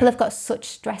many people have got such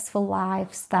stressful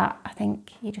lives that I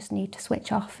think you just need to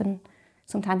switch off, and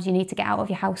sometimes you need to get out of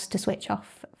your house to switch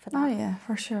off for that. Oh yeah,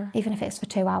 for sure. Even if it's for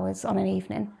 2 hours on an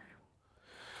evening.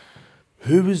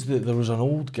 There was an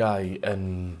old guy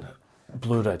in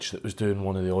Blue Ridge that was doing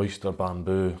one of the oyster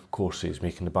bamboo courses,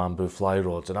 making the bamboo fly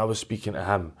rods, and I was speaking to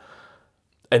him,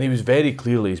 and he was very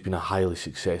clearly, he's been a highly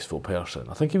successful person.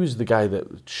 I think he was the guy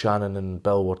that Shannon and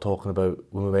Bill were talking about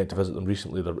when we went to visit them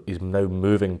recently. He's now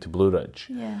moving to Blue Ridge.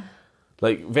 Yeah.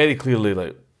 Very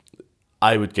clearly,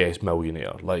 I would guess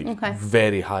millionaire,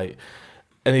 very high.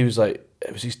 And he was like,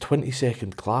 it was his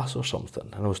 22nd class or something.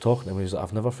 And I was talking to him, he was like,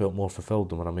 I've never felt more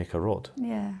fulfilled than when I make a rod.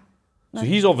 Yeah. So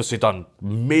he's obviously done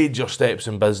major steps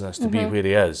in business to be where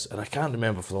he is. And I can't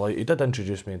remember for the life, he did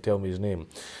introduce me and tell me his name.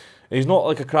 He's not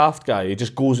like a craft guy. He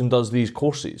just goes and does these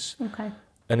courses. Okay.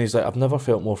 And he's like, I've never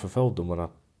felt more fulfilled than when I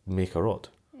make a rod.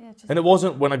 Yeah, And it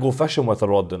wasn't when I go fishing with a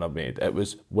rod that I've made. It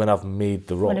was when I've made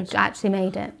the rod. When I've actually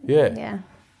made it. Yeah. Yeah.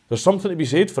 There's something to be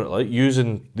said for it, like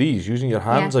using your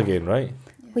hands again, right?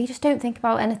 Well, you just don't think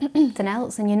about anything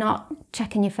else, and you're not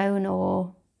checking your phone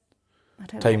or... I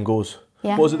don't know. Time goes.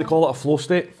 Yeah. What is it they call it, a flow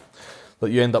state?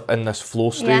 Like you end up in this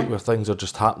flow state where things are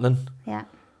just happening. Yeah.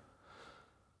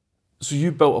 So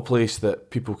you built a place that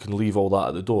people can leave all that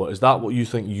at the door. Is that what you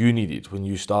think you needed when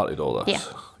you started all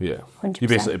this? Yeah. Yeah. 100%. You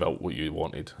basically built what you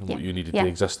wanted and what you needed to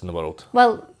exist in the world.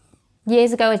 Well,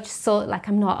 years ago I just thought, like,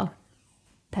 I'm not a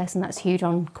person that's huge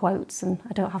on quotes and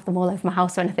I don't have them all over my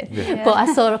house or anything. Yeah. But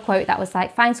I saw a quote that was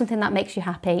like, find something that makes you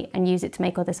happy and use it to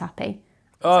make others happy.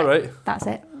 All right. That's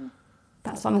it.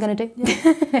 That's what I'm going to do.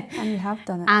 Yeah. And you have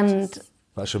done it. And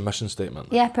that's your mission statement.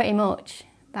 yeah, pretty much.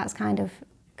 That's kind of,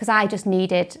 because I just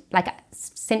needed, like,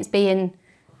 since being...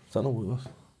 Is that not what it was?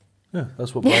 Yeah,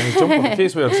 that's what Briony's jumping. In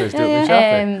case we ever says, do it with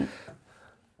Chappie.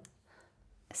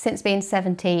 Since being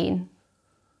 17,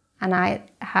 and I've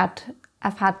had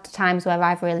times where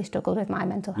I've really struggled with my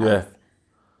mental health. Yeah.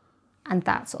 And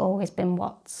that's always been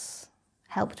what's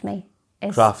helped me.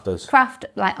 Is Craft,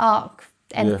 like art,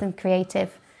 anything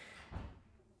creative.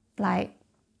 Like,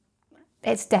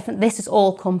 it's definitely, this has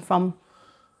all come from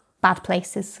bad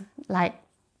places, like,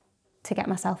 to get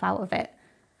myself out of it.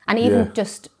 And even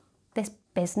just this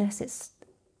business, it's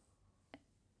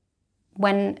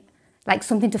when, like,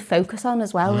 something to focus on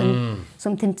as well and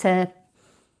something to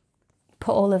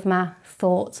put all of my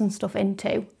thoughts and stuff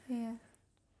into. Yeah.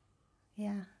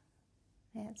 Yeah.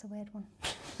 Yeah, it's a weird one.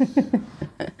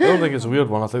 I don't think it's a weird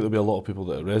one. I think there'll be a lot of people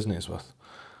that it resonates with.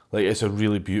 Like, it's a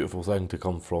really beautiful thing to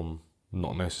come from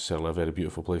not necessarily a very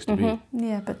beautiful place to be.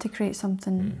 Yeah, but to create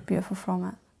something beautiful from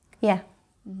it. Yeah.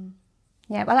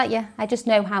 Yeah, well, I just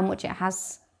know how much it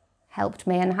has helped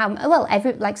me and how, well,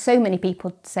 so many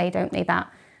people say, don't they, that,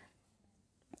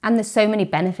 and there's so many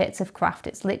benefits of craft.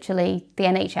 It's literally, the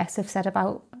NHS have said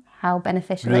about how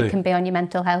beneficial it can be on your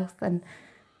mental health, and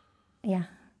yeah,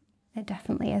 it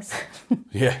definitely is.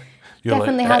 Yeah.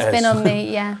 Definitely has been on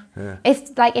me, yeah.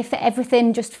 If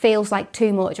everything just feels like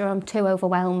too much, or I'm too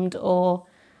overwhelmed, or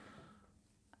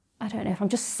I don't know, if I'm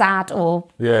just sad or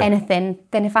anything,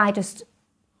 then if I just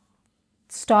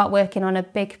start working on a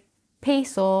big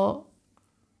piece, or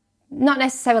not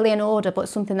necessarily an order, but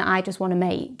something that I just want to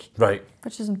make. Right.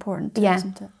 Which is important,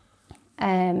 isn't it?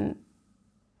 Then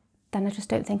I just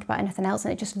don't think about anything else,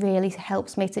 and it just really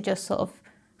helps me to just sort of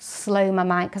slow my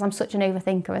mind, because I'm such an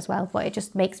overthinker as well, but it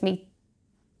just makes me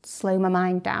slow my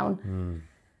mind down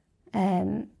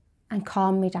and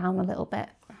calm me down a little bit.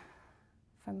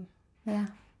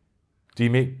 Do you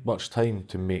make much time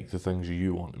to make the things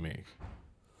you want to make?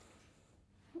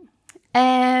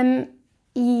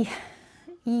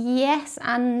 Yes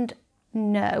and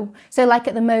no. So, like,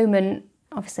 at the moment,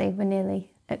 obviously we're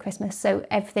nearly at Christmas, so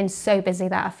everything's so busy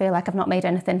that I feel like I've not made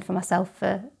anything for myself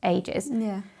for ages.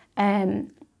 Yeah.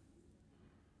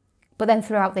 But then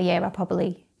throughout the year I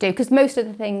probably do, because most of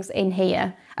the things in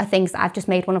here are things that I've just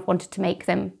made when I've wanted to make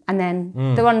them, and then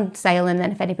they're on sale, and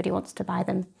then if anybody wants to buy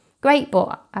them, great,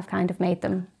 but I've kind of made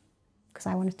them because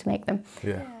I wanted to make them.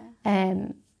 Yeah.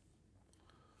 And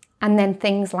then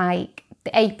things like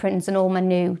the aprons and all my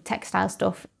new textile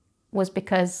stuff was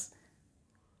because,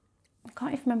 I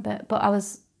can't even remember, but I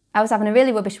was having a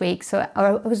really rubbish week, so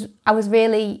I was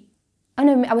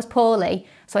poorly,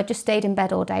 so I just stayed in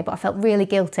bed all day, but I felt really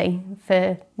guilty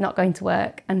for not going to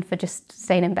work and for just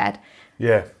staying in bed.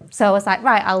 Yeah. So I was like,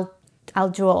 right, I'll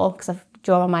draw, because I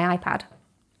draw on my iPad.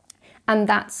 And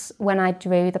that's when I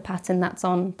drew the pattern that's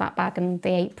on that bag and the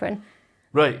apron.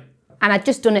 Right. And I'd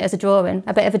just done it as a drawing,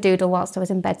 a bit of a doodle whilst I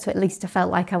was in bed, so at least I felt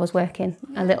like I was working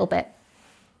a little bit.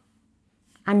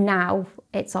 And now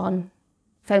it's on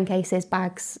phone cases,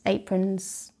 bags,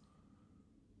 aprons,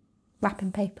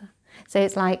 wrapping paper. So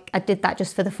it's like I did that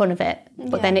just for the fun of it,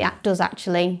 but then it does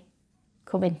actually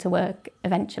come into work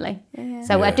eventually. Yeah.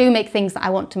 So I do make things that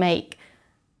I want to make,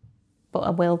 but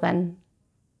I will then.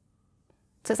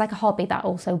 So it's like a hobby that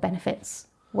also benefits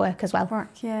work as well.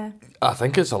 Work, yeah. I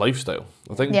think it's a lifestyle.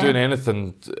 I think doing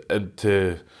anything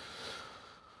to,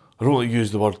 I don't want to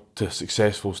use the word to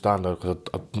successful standard, because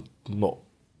I've not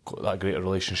got that great a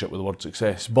relationship with the word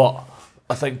success, but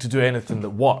I think to do anything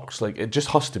that works, like, it just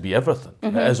has to be everything.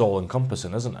 It is all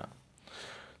encompassing, isn't it?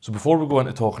 So before we go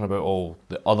into talking about all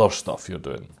the other stuff you're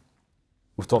doing,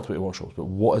 we've talked about your workshops, but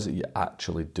what is it you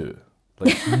actually do?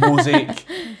 Like, mosaic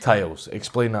tiles.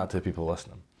 Explain that to people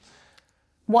listening.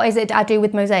 What is it I do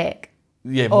with mosaic?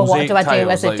 Yeah, or what do I tiles, do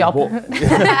as a like, job?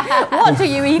 What do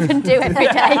you even do every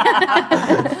day?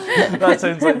 That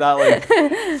sounds like that like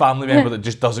family member that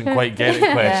just doesn't quite get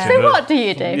it question. So what do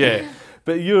you do? Yeah,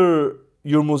 but your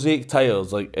mosaic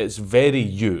tiles, like, it's very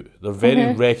you. They're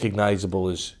very recognisable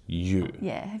as you.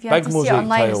 Yeah, if you had to see it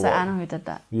online, it's like, I know who did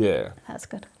that. Yeah. That's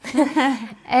good.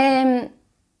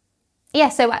 Yeah,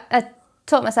 so I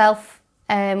taught myself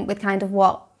with kind of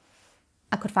what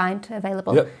I could find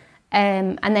available. Yep.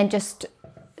 And then just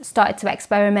started to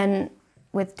experiment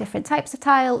with different types of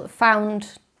tile,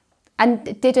 I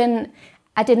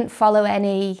didn't follow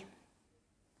any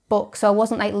book, so I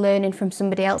wasn't like learning from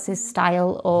somebody else's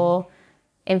style or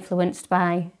influenced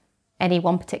by any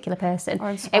one particular person.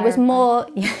 Or It was inspired more,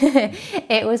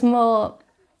 it was more,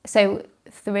 so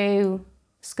through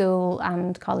school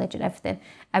and college and everything,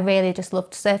 I really just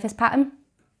loved surface pattern.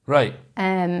 Right.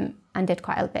 And did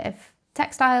quite a bit of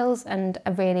textiles, and I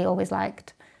really always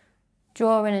liked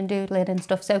drawing and doodling and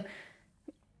stuff. So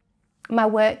my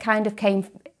work kind of came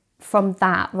from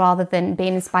that rather than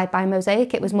being inspired by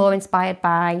mosaic. It was more inspired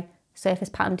by surface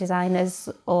pattern designers,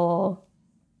 or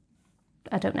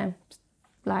I don't know,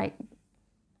 like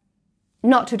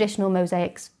not traditional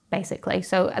mosaics basically.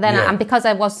 So then and because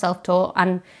I was self-taught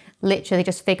and literally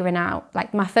just figuring out,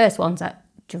 like my first ones are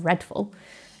dreadful.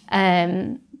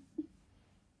 But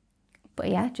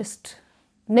yeah, just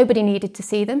nobody needed to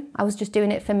see them. I was just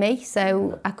doing it for me,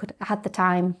 so I had the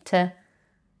time to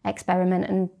experiment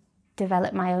and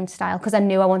develop my own style because I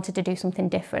knew I wanted to do something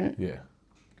different. Yeah.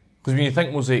 Because when you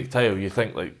think mosaic tile, you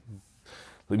think like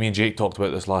me and Jake talked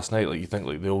about this last night, like you think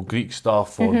like the old Greek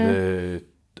stuff or the,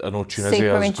 I know Tunisia's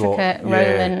super intricate,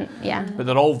 rolling, But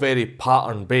they're all very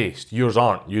pattern based. Yours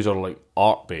aren't. Yours are like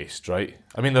art based, right?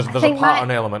 I mean, there's a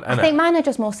pattern element in it. I think mine are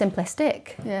just more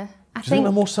simplistic. Yeah. Do you think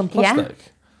they're more simplistic? Yeah,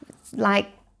 like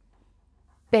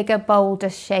bigger, bolder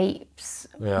shapes,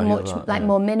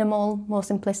 more minimal, more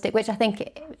simplistic, which I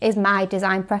think is my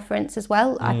design preference as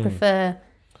well. I prefer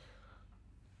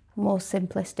more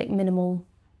simplistic, minimal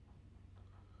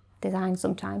design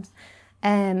sometimes.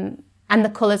 And the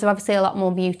colours are obviously a lot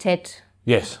more muted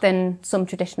than some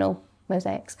traditional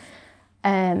mosaics.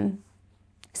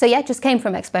 So yeah, it just came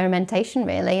from experimentation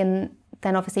really, and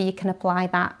then obviously you can apply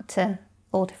that to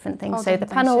all different things. All so different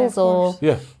the panels or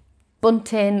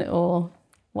bunting or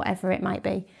whatever it might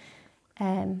be.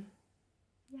 And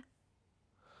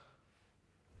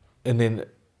then,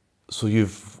 so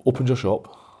you've opened your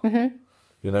shop. Mm-hmm.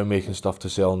 You're now making stuff to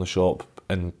sell in the shop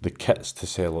and the kits to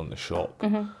sell in the shop.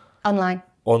 Mm-hmm. Online.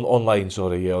 On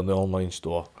the online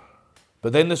store.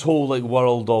 But then this whole like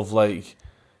world of like,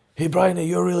 hey Briony,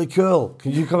 you're really cool.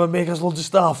 Can you come and make us loads of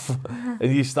stuff?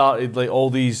 And you started like all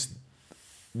these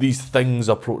things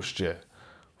approached you.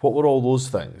 What were all those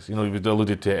things? You know, you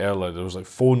alluded to it earlier. There was like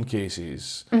phone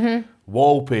cases,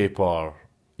 wallpaper.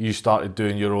 You started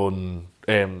doing your own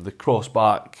the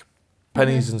crossback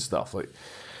pennies and stuff. Like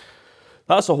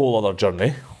that's a whole other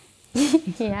journey.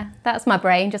 Yeah, that's my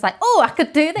brain just like, oh, I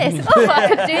could do this. Oh, I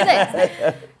could do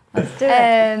this. Let's do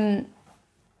it.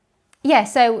 Yeah,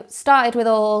 so started with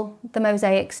all the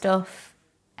mosaic stuff,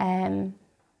 and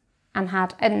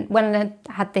when I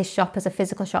had this shop as a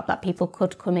physical shop that people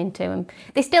could come into, and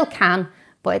they still can,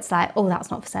 but it's like, oh,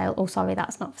 that's not for sale. Oh, sorry,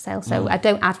 that's not for sale. So I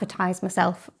don't advertise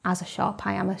myself as a shop.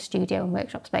 I am a studio and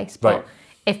workshop space. But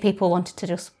if people wanted to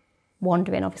just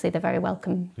wander in, obviously they're very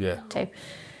welcome to.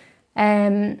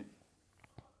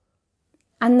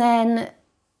 And then,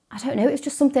 I don't know, it was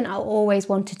just something I always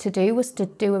wanted to do, was to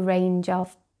do a range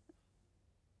of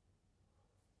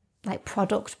like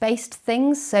product-based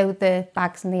things, so the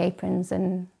bags and the aprons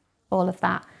and all of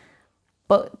that.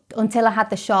 But until I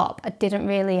had the shop, I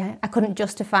couldn't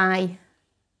justify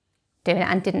doing it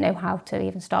and didn't know how to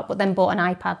even start. But then bought an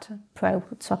iPad Pro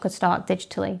so I could start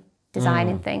digitally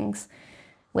designing things,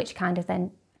 which kind of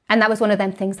then, and that was one of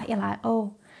them things that you're like,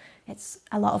 oh, it's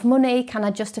a lot of money. Can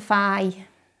I justify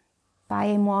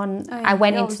buying one? Oh, yeah, I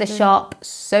went into the shop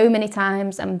so many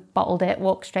times and bottled it,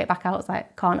 walked straight back out. I was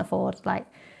like, can't afford. Like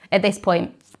at this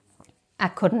point, I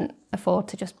couldn't afford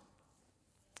to just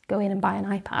go in and buy an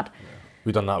iPad. Yeah.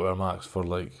 We done that with our Macs for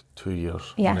like 2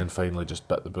 years, and then finally just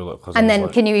bit the bullet. And then,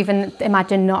 can you even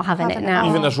imagine not having it now?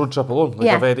 Even this road trip alone, like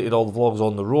I've edited all the vlogs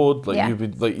on the road. Like you've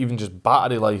been, like even just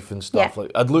battery life and stuff.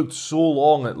 Like I'd looked so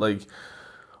long at like,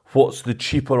 what's the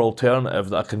cheaper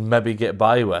alternative that I can maybe get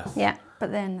by with? Yeah,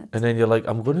 but then and then you're like,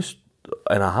 I'm going to,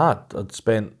 and I'd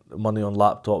spent money on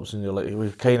laptops, and you're like, we're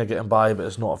kind of getting by, but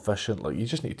it's not efficient. Like you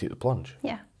just need to take the plunge.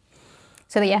 Yeah.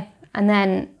 So and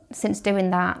then since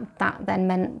doing that then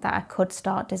meant that I could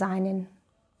start designing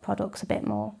products a bit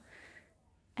more.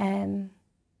 And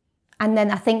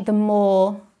then I think the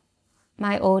more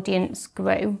my audience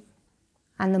grew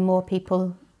and the more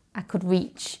people I could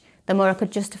reach, the more I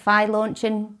could justify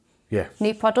launching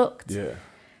new products. Yeah.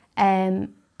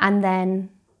 And then,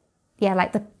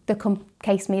 like the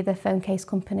phone case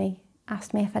company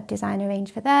asked me if I'd design a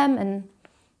range for them, and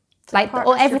like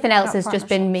everything else has just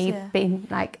been me being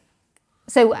like,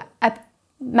 so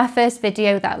my first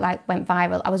video that like went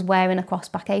viral, I was wearing a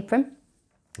crossback apron.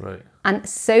 Right. And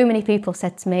so many people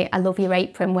said to me, I love your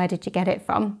apron, where did you get it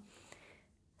from?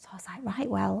 So I was like, right,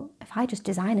 well, if I just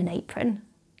design an apron,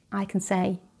 I can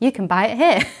say, you can buy it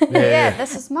here. Yeah,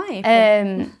 this is my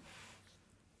apron.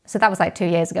 So that was like 2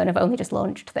 years ago and I've only just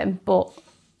launched them, but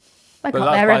I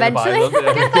got there eventually.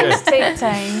 Things take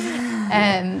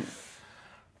time.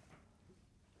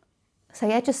 So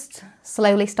yeah, just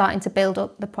slowly starting to build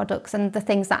up the products and the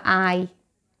things that I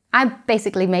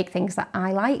basically make things that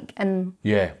I like and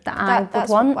that I would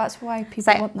want. That's why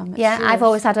people want them. I've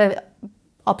always had an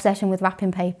obsession with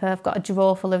wrapping paper. I've got a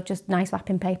drawer full of just nice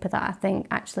wrapping paper that I think,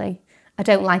 actually, I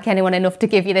don't like anyone enough to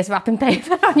give you this wrapping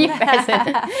paper on your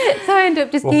present. So I end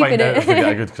up just keeping it. We'll find out if we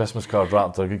get a good Christmas card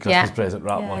wrapped or a good Christmas present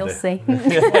wrapped one day. You'll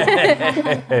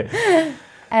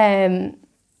see.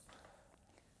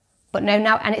 But no,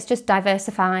 now, and it's just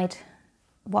diversified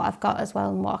what I've got as well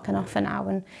and what I can offer now,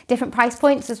 and different price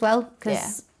points as well.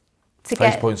 Because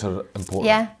price points are important.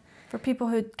 Yeah. For people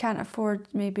who can't afford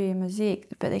maybe a mosaic,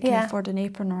 but they can afford an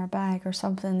apron or a bag or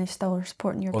something, they still are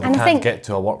supporting your. Or they can't get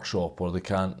to a workshop, or they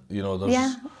can't,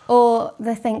 there's. Or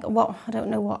they think, I don't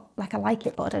know what, like I like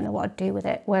it, but I don't know what I'd do with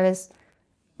it. Whereas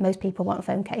most people want a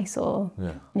phone case or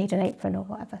need an apron or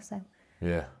whatever. So.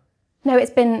 Yeah. No,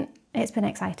 it's been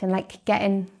exciting. Like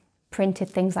getting printed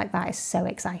things like that is so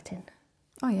exciting.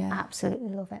 Oh yeah. Absolutely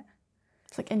love it.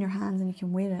 It's like in your hands and you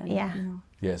can wear it. Yeah.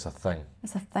 Yeah, it's a thing.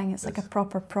 It's a thing. It's like a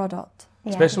proper product.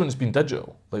 Yeah. Especially when it's been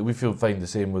digital. Like we find the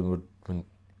same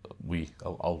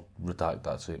I'll redact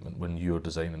that statement, when you're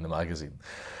designing the magazine.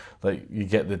 Like you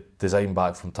get the design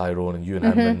back from Tyrone and you and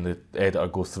him and the editor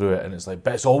go through it and it's like,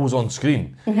 but it's always on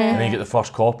screen. And then you get the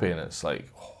first copy and it's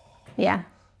like,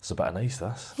 it's a bit of nice,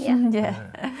 this.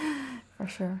 Yeah. For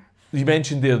sure. You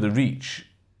mentioned there the reach.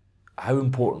 How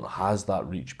important has that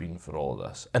reach been for all of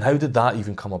this? And how did that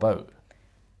even come about?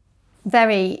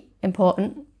 Very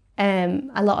important.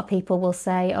 A lot of people will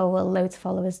say, oh, well, loads of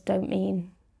followers don't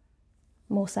mean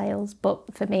more sales.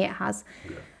 But for me, it has.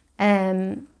 Yeah.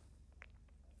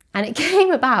 And it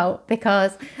came about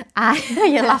because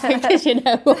you're laughing because you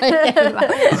know what it came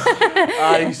about.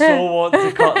 I so want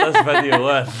to cut this video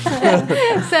in.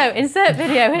 So, insert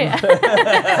video here.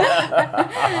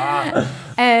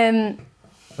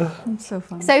 It's so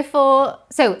fun.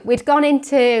 So we'd gone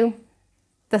into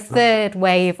the third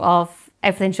wave of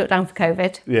everything shut down for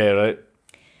COVID. Yeah, right.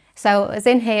 So I was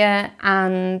in here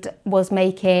and was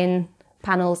making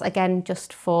panels again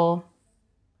just to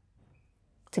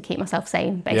keep myself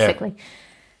sane, basically. Yeah.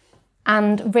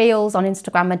 And reels on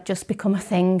Instagram had just become a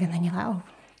thing, and then you're like, oh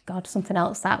God, something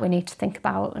else that we need to think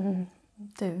about and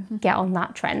get on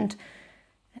that trend.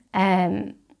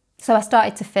 So I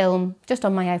started to film just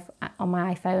on my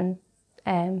iPhone,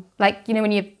 like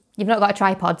when you've not got a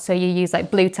tripod, so you use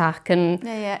like blue tack and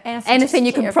anything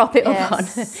you can prop it up on.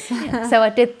 So I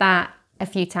did that a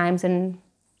few times and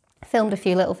filmed a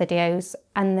few little videos,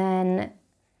 and then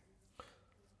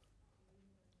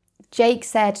Jake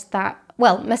said that,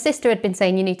 my sister had been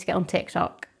saying you need to get on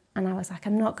TikTok, and I was like,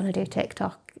 I'm not going to do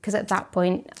TikTok, because at that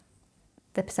point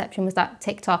the perception was that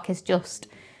TikTok is just,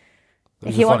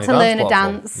 if you want to learn a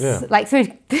dance, like through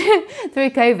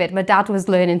COVID, my dad was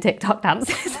learning TikTok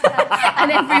dances,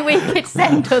 and every week he'd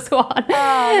send us one. Oh,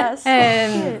 that's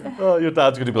oh, your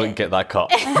dad's going to be like, get that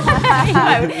cut.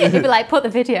 He'd be like, put the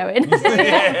video in.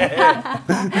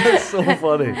 That's so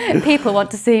funny. People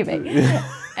want to see me.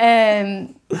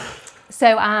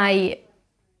 So I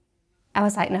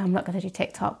was like, no, I'm not going to do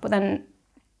TikTok. But then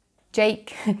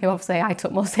Jake, who obviously I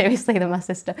took more seriously than my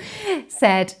sister,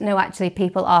 said, no, actually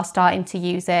people are starting to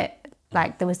use it.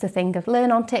 Like there was the thing of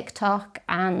learn on TikTok,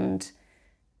 and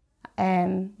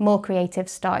more creatives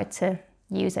started to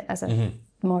use it as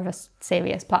more of a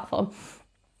serious platform.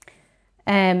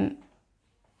 And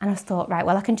I thought, right,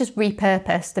 well, I can just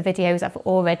repurpose the videos I've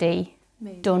already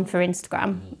done for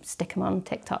Instagram, stick them on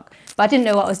TikTok. But I didn't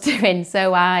know what I was doing,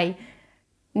 so I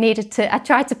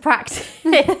tried to practice.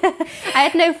 I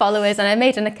had no followers and I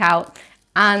made an account,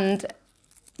 and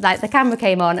like the camera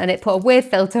came on and it put a weird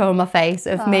filter on my face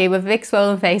of me with a big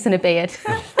swollen face and a beard.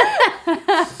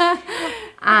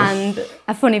 And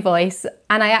a funny voice,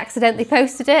 and I accidentally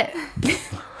posted it. And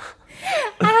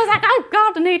I was like, oh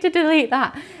God, I need to delete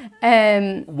that.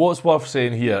 What's worth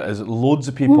saying here is that loads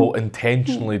of people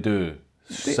intentionally do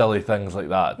silly things like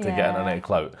that to get internet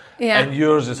clout. Yeah. And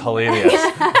yours is hilarious.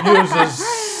 Yours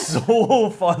is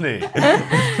so funny.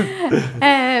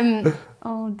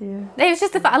 Oh dear. It was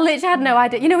just the fact I literally had no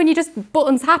idea. You know when you just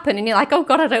buttons happen and you're like, oh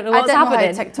God, I don't know what's happening. I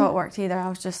didn't know how TikTok worked either. I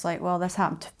was just like, well, this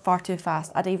happened far too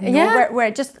fast. I didn't even know where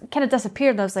it just kind of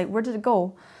disappeared. I was like, where did it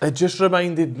go? It just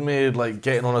reminded me of like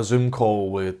getting on a Zoom call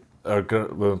with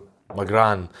my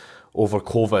gran over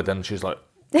COVID, and she's like,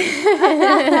 it's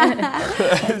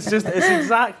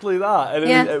exactly that,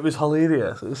 and it was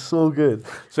hilarious. It was so good.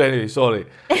 So anyway, sorry.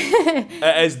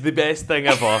 It is the best thing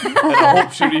ever, and I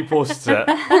hope she reposts it.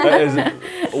 It is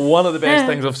one of the best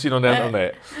things I've seen on the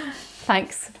internet.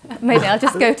 Thanks. Maybe I'll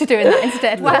just go to doing that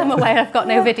instead. While I'm away, I've got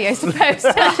no videos to post.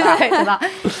 I'll just go to that.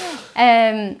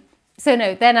 So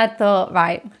no, then I thought,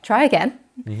 right, try again.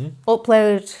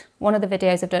 Upload one of the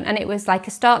videos I've done, and it was like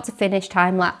a start to finish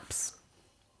time lapse.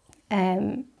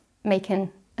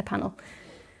 Making a panel,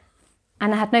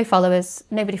 and I had no followers.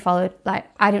 Nobody followed. Like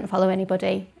I didn't follow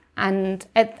anybody, and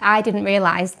I didn't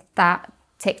realise that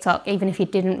TikTok, even if you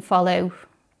didn't follow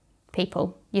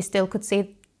people, you still could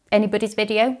see anybody's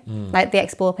video. Like the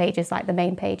explore page is like the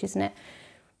main page, isn't it?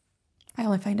 I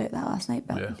only found out that last night,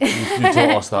 but you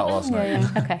told us that last night. Yeah.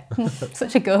 Okay,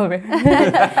 such a guru.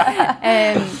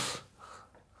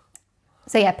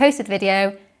 So yeah, posted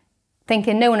video,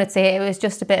 thinking no one would see it. It was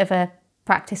just a bit of a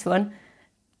practice run,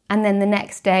 and then the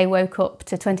next day woke up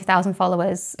to 20,000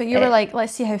 followers. But you were like,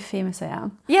 let's see how famous I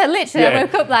am. Yeah, literally. I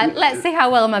woke up like, let's see how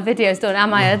well my video's done.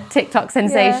 Am I a TikTok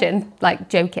sensation? Like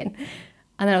joking.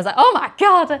 And then I was like, oh my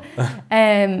God.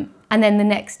 And then the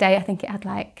next day, I think it had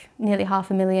like nearly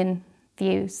 500,000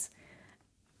 views.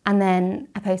 And then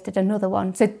I posted another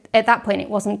one. So at that point, it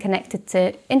wasn't connected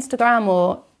to Instagram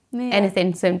or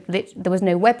anything. So there was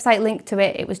no website link to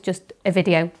it. It was just a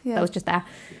video that was just there.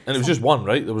 And it was just one,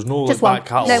 right? There was no just back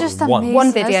catalogue. It's just one. amazing,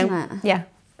 One video. isn't it? Yeah.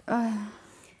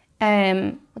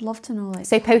 I'd love to know. Like,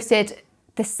 so posted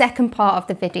the second part of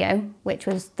the video, which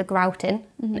was the grouting.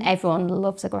 And everyone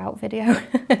loves a grout video.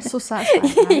 so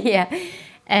satisfying. Right? Yeah.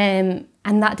 And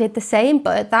that did the same.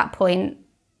 But at that point,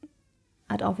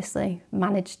 I'd obviously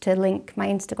managed to link my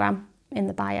Instagram in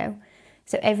the bio.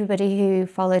 So everybody who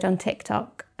followed on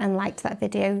TikTok and liked that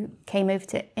video came over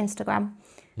to Instagram.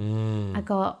 I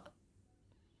got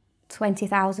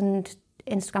 20,000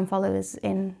 Instagram followers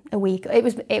in a week.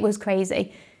 It was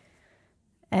crazy.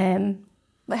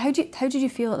 Like how did you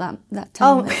feel at that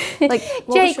time? Like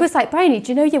Jake was like, Briony,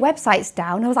 do you know your website's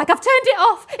down? I was like, I've turned it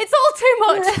off. It's all too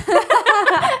much.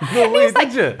 No way,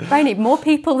 did you? Briony, more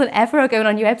people than ever are going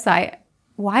on your website.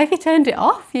 Why have you turned it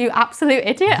off, you absolute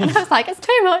idiot? And I was like, it's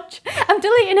too much. I'm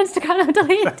deleting Instagram, I'm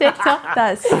deleting TikTok.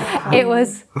 It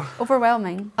was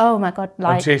overwhelming. Oh my God.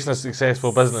 Like, I'm chasing a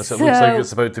successful business. It looks like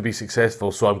it's about to be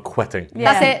successful, so I'm quitting.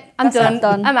 Yeah. That's it. I'm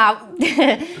done. I'm out.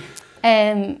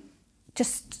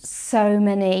 Just so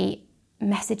many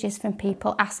messages from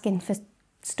people asking for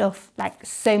stuff. Like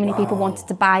so many people wanted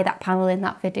to buy that panel in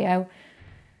that video.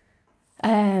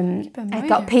 I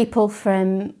got people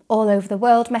from all over the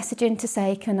world messaging to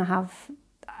say, can I have...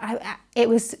 it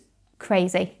was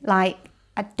crazy. Like,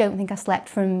 I don't think I slept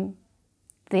from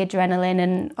the adrenaline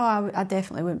and... Oh, I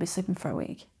definitely wouldn't be sleeping for a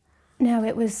week. No,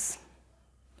 it was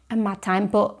a mad time.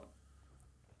 But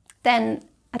then,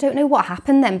 I don't know what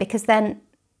happened then, because then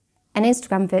an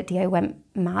Instagram video went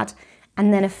mad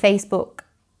and then a Facebook...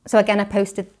 So again, I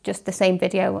posted just the same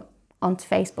video onto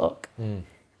Facebook.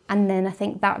 And then I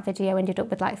think that video ended up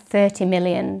with like 30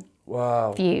 million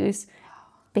views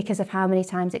because of how many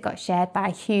times it got shared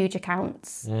by huge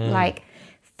accounts, like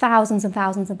thousands and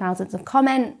thousands and thousands of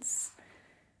comments.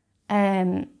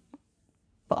 But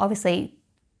obviously,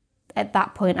 at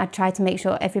that point, I tried to make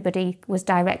sure everybody was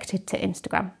directed to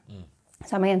Instagram.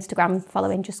 So my Instagram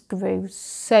following just grew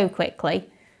so quickly.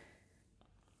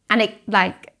 And it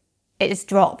just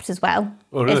dropped as well.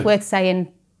 Oh, really? It's worth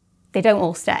saying, they don't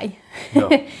all stay. No.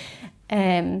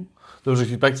 There was a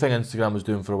big thing Instagram was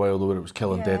doing for a while, though, where it was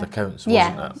killing dead accounts,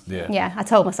 wasn't it? Yeah, I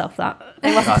told myself that.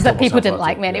 It wasn't because people didn't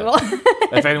like me anymore.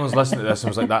 If anyone's listening to this and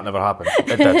was like, that never happened,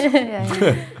 it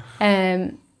did.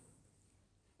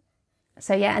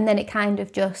 So yeah, and then it kind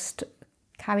of just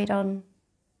carried on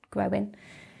growing.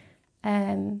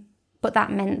 But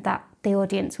that meant that the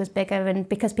audience was bigger, and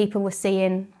because people were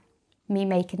seeing me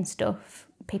making stuff,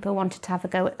 people wanted to have a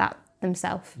go at that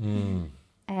themselves.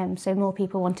 So more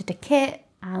people wanted a kit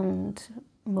and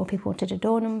more people wanted a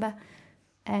door number.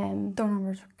 Door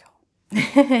numbers were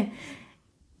cool.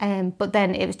 But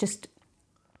then it was just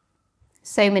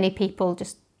so many people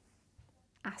just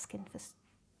asking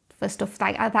for stuff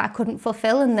like that I couldn't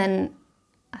fulfill, and then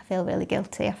I feel really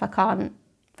guilty if I can't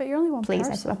but you're only one please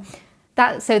person. everyone.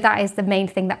 So that is the main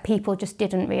thing that people just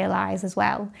didn't realise as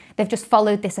well. They've just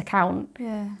followed this account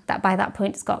that by that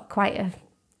point it's got quite a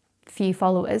few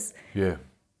followers. Yeah.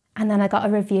 And then I got a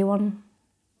review on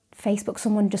Facebook.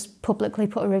 Someone just publicly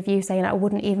put a review saying I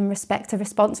wouldn't even respect a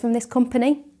response from this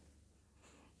company.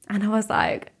 And I was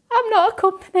like, I'm not a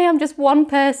company, I'm just one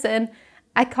person.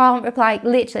 I can't reply.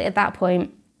 Literally at that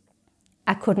point,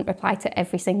 I couldn't reply to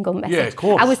every single message. Yeah, of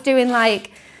course. I was doing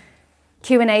like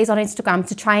Q&As on Instagram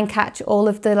to try and catch all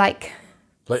of the like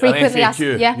frequently asked.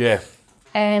 Yeah.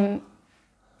 And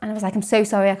I was like, I'm so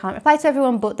sorry I can't reply to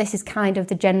everyone, but this is kind of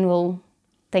the general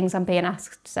things I'm being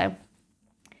asked. So,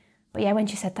 but yeah, when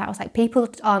she said that, I was like, people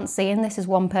aren't seeing this as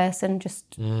one person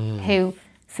just who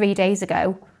 3 days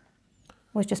ago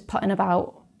was just putting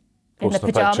about in the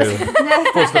pyjamas.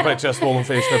 Post a picture of swollen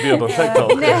face and a beard on TikTok.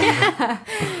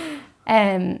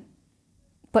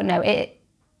 But no, it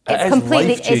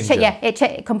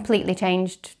completely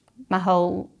changed my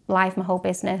whole life, my whole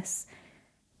business.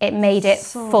 It made it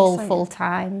full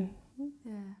time.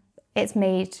 Yeah. It's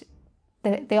made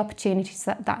the opportunities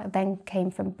that then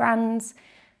came from brands.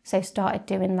 So started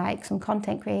doing like some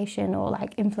content creation or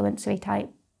like influencery type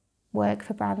work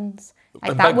for brands.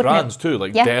 Like and that big brands too,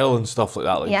 like Dell and stuff like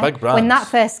that, like big brands. When that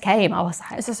first came, I was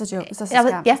like, is this a joke? Is this a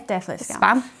scam? Yeah, definitely a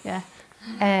scam. Yeah.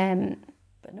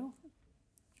 But no.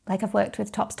 Like I've worked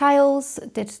with Tops Tiles,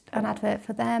 did an advert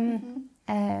for them.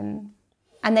 And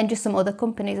then just some other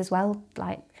companies as well,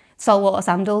 like Saltwater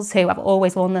Sandals, who I've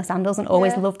always worn their sandals and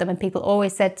always loved them. And people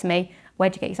always said to me,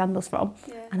 where'd you get your sandals from?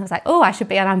 Yeah. And I was like, oh, I should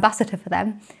be an ambassador for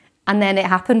them. And then it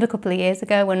happened a couple of years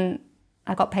ago when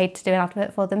I got paid to do an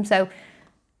advert for them. So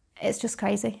it's just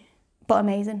crazy, but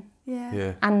amazing.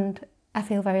 Yeah. And I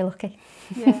feel very lucky.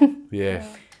 Yeah. Yeah.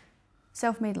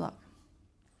 Self-made luck.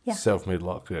 Yeah. Self-made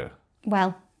luck, yeah.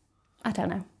 Well, I don't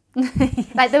know.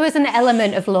 Like there was an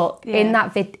element of luck in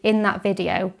that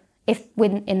video,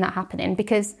 in that happening,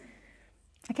 because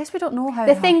I guess we don't know how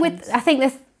the thing happens. I think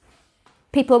this,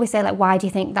 people always say like, why do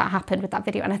you think that happened with that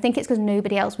video? And I think it's because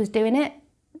nobody else was doing it.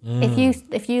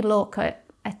 If you look at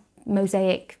a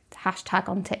mosaic hashtag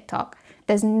on TikTok,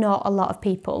 there's not a lot of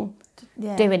people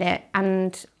doing it,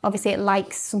 and obviously it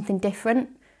likes something different.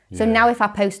 So now if I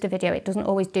post a video, it doesn't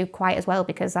always do quite as well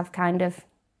because I've kind of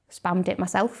spammed it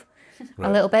myself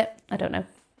a little bit. I don't know.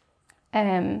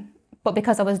 But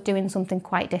because I was doing something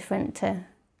quite different to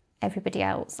everybody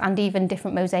else, and even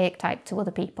different mosaic type to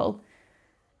other people,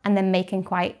 and then making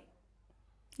quite...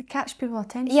 It catch people's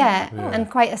attention. Yeah, and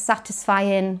quite a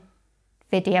satisfying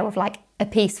video of like a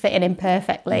piece fitting in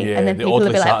perfectly, and then people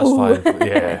will be like, ooh.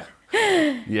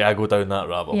 Yeah, I go down that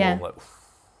rabbit hole. Like,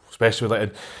 especially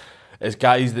like... It's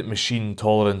guys that machine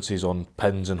tolerances on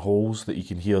pins and holes that you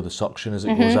can hear the suction as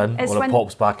it goes in. When it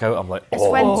pops back out, I'm like, It's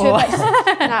when 2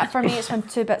 bits... for me, it's when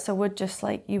 2 bits of wood just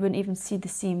like, you wouldn't even see the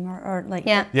seam or like...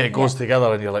 Yeah, it goes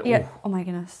together and you're like, oh my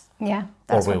goodness. Yeah.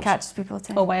 That's what catches people's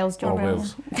attention. Or Wales, John. Or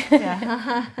Wales.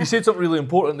 You said something really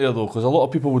important there though, because a lot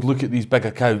of people would look at these big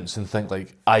accounts and think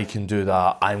like, I can do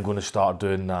that, I'm going to start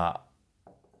doing that.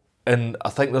 And I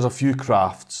think there's a few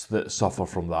crafts that suffer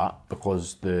from that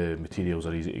because the materials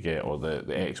are easy to get, or the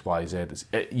X, Y, Z.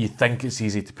 You think it's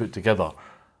easy to put together.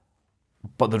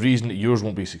 But the reason that yours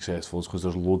won't be successful is because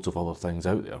there's loads of other things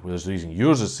out there. Whereas the reason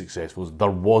yours is successful is there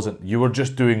wasn't. You were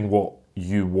just doing what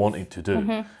you wanted to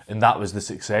do. And that was the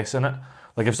success in it.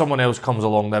 Like if someone else comes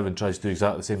along now and tries to do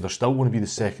exactly the same, they're still going to be the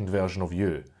second version of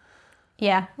you.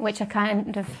 Yeah, which I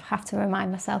kind of have to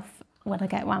remind myself when I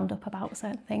get wound up about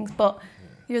certain things. But...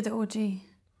 You're the OG.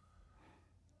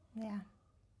 Yeah.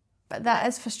 But that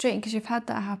is frustrating because you've had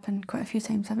that happen quite a few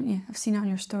times, haven't you? I've seen it on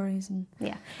your stories. And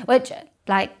yeah, which,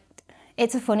 like,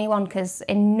 it's a funny one because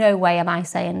in no way am I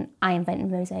saying I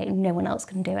invented mosaic, no one else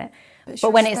can do it.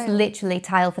 But when it's literally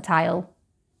tile for tile,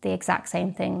 the exact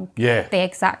same thing. Yeah. The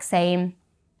exact same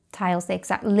tiles,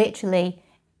 literally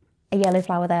a yellow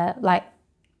flower there. Like,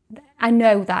 I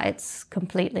know that it's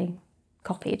completely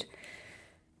copied.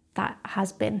 That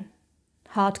has been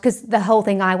hard because the whole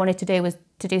thing I wanted to do was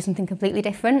to do something completely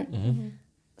different.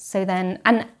 So then,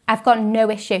 and I've got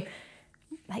no issue.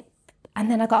 Like,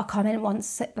 and then I got a comment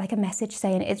once, like a message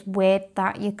saying it's weird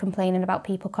that you're complaining about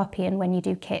people copying when you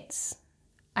do kits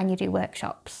and you do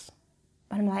workshops.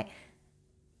 And I'm like,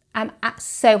 I'm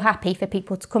so happy for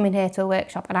people to come in here to a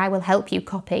workshop and I will help you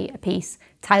copy a piece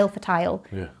tile for tile,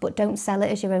 but don't sell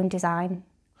it as your own design.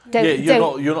 You're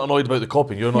not annoyed about the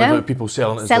copying. You're annoyed about people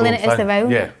selling it as their own.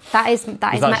 Yeah, that is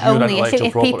my only issue.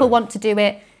 If people want to do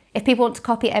it, if people want to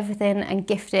copy everything and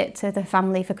gift it to the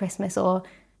family for Christmas or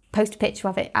post a picture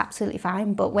of it, absolutely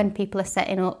fine. But when people are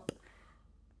setting up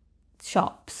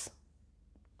shops,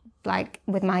 like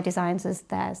with my designs as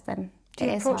theirs, then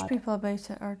Do you approach people about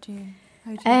it, or how do you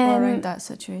go around that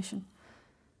situation?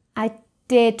 I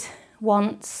did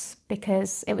once,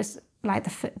 because it was like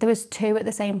there was 2 at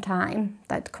the same time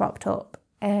that cropped up,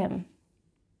 and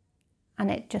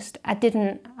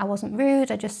I wasn't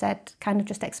rude. I just said, kind of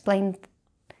just explained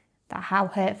that how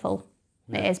hurtful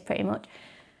it is, pretty much.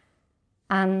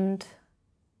 And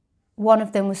one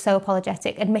of them was so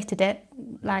apologetic, admitted it,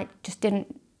 like just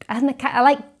didn't. I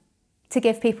like to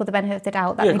give people the benefit of the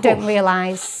doubt that we don't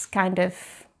realise kind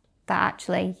of that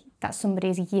actually that's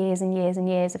somebody's years and years and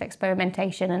years of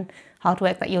experimentation and hard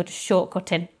work that you're just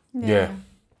shortcutting. Yeah.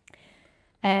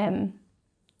 And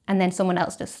then someone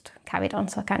else just carried on,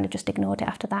 so I kind of just ignored it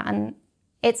after that. And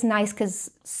it's nice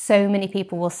because so many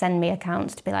people will send me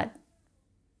accounts to be like,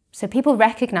 so people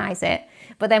recognise it,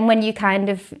 but then when you kind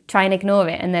of try and ignore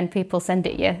it and then people send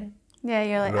it you. Yeah,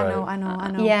 you're like, right. I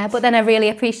know. Yeah, but then I really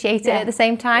appreciate it at the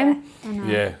same time.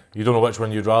 Yeah, you don't know which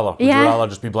one you'd rather. Would you rather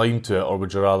just be blind to it, or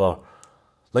would you rather...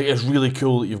 Like, it's really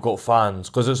cool that you've got fans,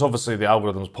 because it's obviously the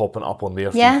algorithm's popping up on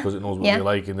their feed because it knows what you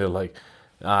like, and they're like,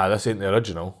 this ain't the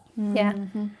original. Yeah.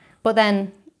 But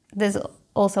then there's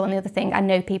also on the other thing, I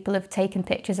know people have taken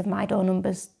pictures of my door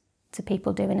numbers to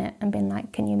people doing it and been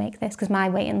like, can you make this? Because my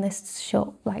waiting list's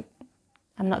short, like,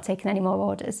 I'm not taking any more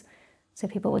orders. So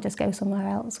people will just go somewhere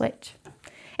else, which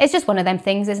it's just one of them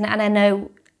things, isn't it? And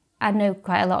I know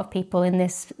quite a lot of people in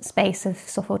this space have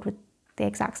suffered with the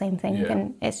exact same thing,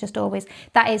 and it's just always,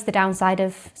 that is the downside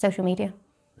of social media.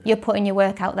 You're putting your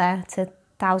work out there to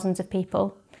thousands of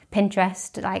people.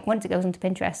 Pinterest, like once it goes onto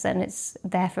Pinterest, then it's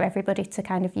there for everybody to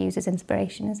kind of use as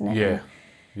inspiration, isn't it?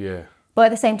 Yeah. But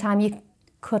at the same time, you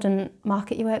couldn't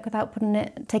market your work without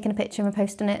taking a picture and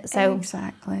posting it. So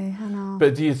exactly, I know.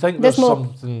 But do you think there's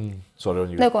something? Sorry, on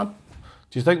you. No, go on.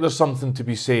 Do you think there's something to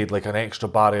be said, like an extra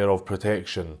barrier of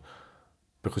protection,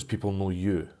 because people know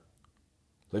you?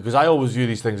 Like, because I always view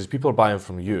these things as people are buying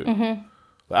from you.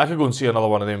 Like, I could go and see another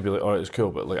one of them and be like, "Oh, it's cool,"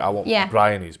 but like, I want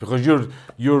Briony's, because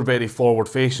you're very forward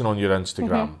facing on your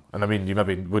Instagram, and I mean, you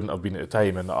maybe wouldn't have been at the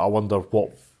time, and I wonder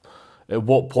at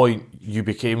what point you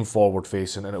became forward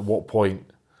facing, and at what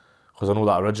point, because I know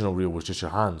that original reel was just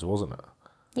your hands, wasn't it?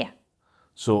 Yeah.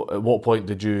 So at what point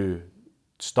did you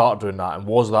start doing that, and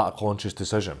was that a conscious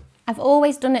decision? I've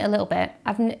always done it a little bit.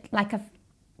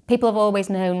 People have always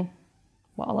known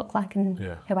what I look like and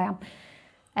who I am.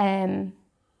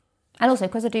 And also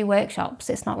because I do workshops,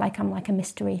 it's not like I'm like a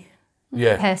mystery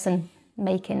person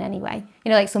making anyway. You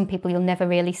know, like some people you'll never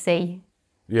really see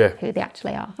who they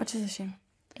actually are. Which is a shame.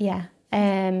 Yeah.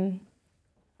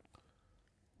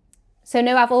 So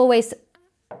no, I've always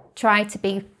tried to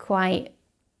be quite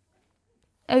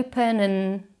open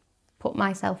and put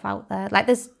myself out there. Like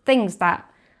there's things that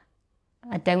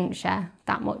I don't share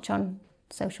that much on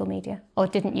social media, or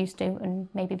didn't used to, and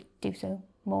maybe do so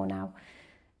more now.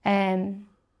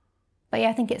 But yeah,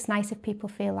 I think it's nice if people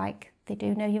feel like they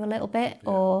do know you a little bit,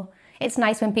 or it's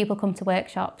nice when people come to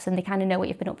workshops and they kind of know what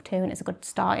you've been up to, and it's a good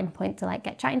starting point to like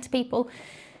get chatting to people.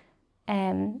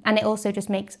 And it also just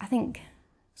I think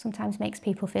sometimes makes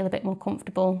people feel a bit more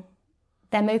comfortable,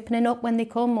 them opening up when they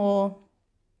come, or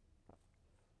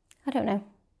I don't know.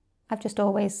 I've just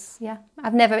always,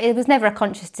 it was never a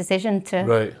conscious decision to...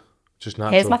 Right, just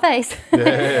natural. Here's my face.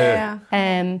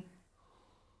 Yeah.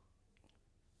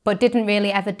 But didn't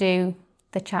really ever do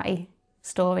the chatty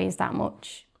stories that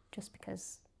much, just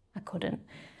because I couldn't.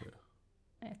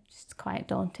 It's just quite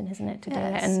daunting, isn't it, to do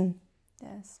it? And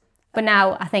but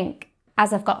now I think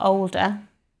as I've got older,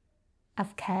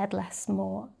 I've cared less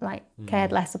about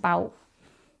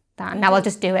that. And now I'll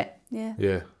just do it.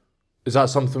 Yeah. Is that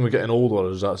something we're getting older,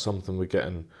 or is that something we're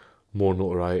getting more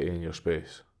notoriety in your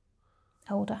space?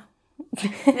 Older.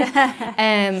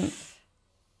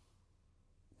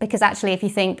 Because actually, if you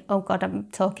think, oh God, I'm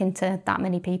talking to that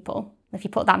many people, if you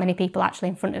put that many people actually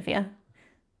in front of you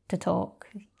to talk,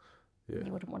 you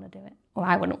wouldn't want to do it, or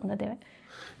I wouldn't want to do it.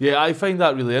 Yeah, I find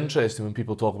that really interesting when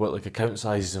people talk about like account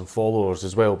sizes and followers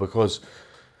as well, because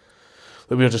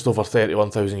like, we're just over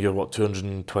 31,000, you're what,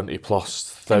 220 plus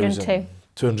thousand? 202.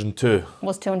 202.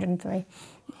 Was 203.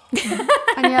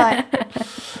 And you're like...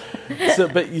 So,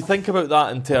 but you think about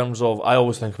that in terms of, I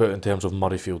always think about it in terms of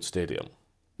Murrayfield Stadium.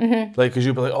 Like, because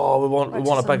you'll be like, oh, we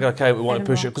want a bigger account, we want to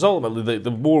push it. Because ultimately, the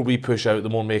more we push out, the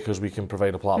more makers we can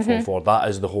provide a platform for. That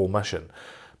is the whole mission.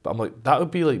 But I'm like, that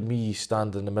would be like me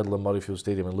standing in the middle of Murrayfield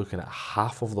Stadium and looking at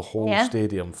half of the whole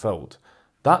stadium filled.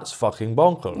 That's fucking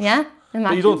bonkers. Yeah, imagine.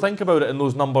 But you don't think about it in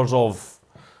those numbers of,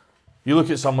 you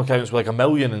look at some accounts with like 1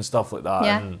 million and stuff like that,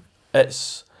 and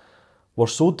we're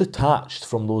so detached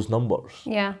from those numbers.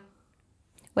 Yeah.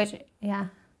 But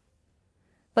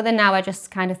then now I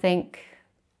just kind of think,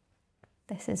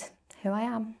 this is who I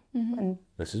am. And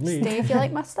this is me. Stay if you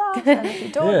like my stuff, and if you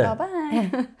don't,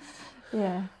 bye-bye.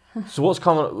 Yeah. So what's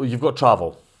coming? You've got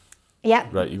travel. Yeah.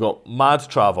 Right, you've got mad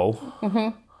travel,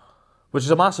 which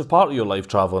is a massive part of your life,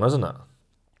 travelling, isn't it?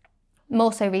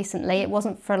 More so recently. It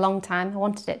wasn't for a long time. I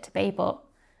wanted it to be, but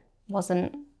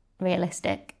wasn't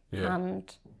realistic. Yeah.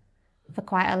 And for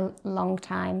quite a long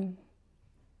time,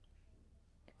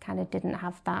 kind of didn't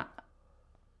have that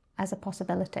as a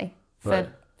possibility for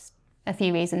a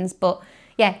few reasons. But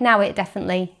yeah, now it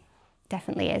definitely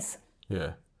is.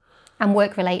 Yeah. And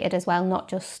work related as well, not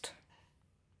just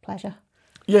pleasure.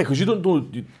 Yeah, because you don't know.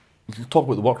 You talk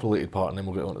about the work related part, and then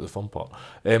we'll get on to the fun part.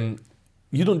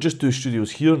 You don't just do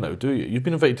studios here now, do you? You've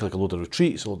been invited to like a load of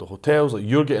retreats, a load of hotels. Like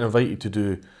you're getting invited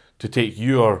to take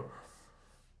your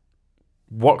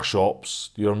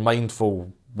workshops, your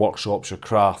mindful workshops, your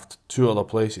craft to other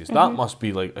places. That must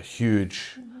be like a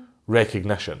huge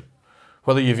recognition.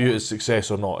 Whether you view it as success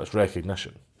or not, it's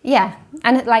recognition. Yeah,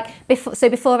 and like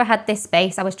before I had this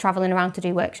space, I was travelling around to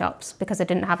do workshops because I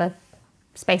didn't have a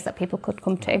space that people could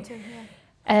come to.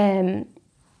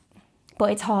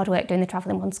 But it's hard work doing the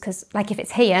travelling ones because, like, if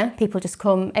it's here, people just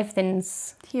come.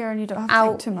 Everything's here, and you don't have to out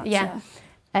think too much. Yeah.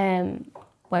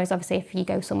 Whereas obviously, if you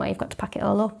go somewhere, you've got to pack it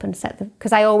all up and set the.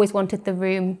 Because I always wanted the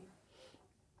room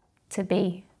to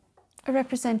be a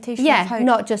representation. Yeah, of how,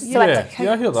 not just I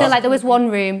hear that. So like there was one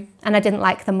room and I didn't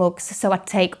like the mugs, so I'd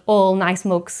take all nice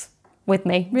mugs with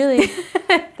me. Really,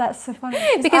 that's so funny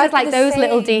because it's like those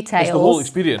little details. It's the whole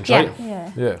experience, right?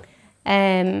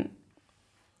 Yeah.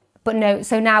 But no,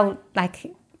 so now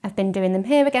like I've been doing them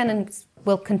here again and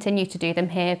will continue to do them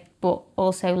here, but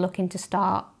also looking to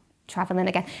start travelling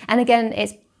again. And again,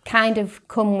 it's kind of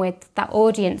come with that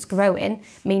audience growing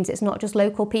means it's not just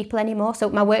local people anymore. So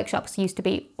my workshops used to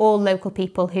be all local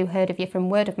people who heard of you from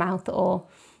word of mouth, or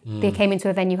they came into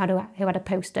a venue who had a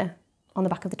poster on the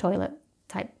back of the toilet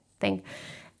type thing.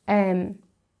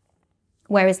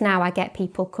 Whereas now I get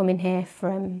people coming here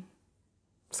from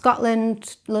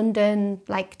Scotland, London,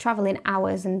 like travelling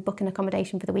hours and booking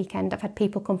accommodation for the weekend. I've had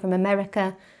people come from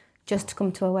America just to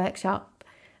come to a workshop.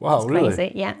 Wow, really?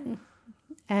 Crazy, yeah.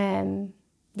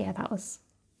 Yeah, that was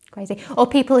crazy. Or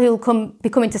people who'll be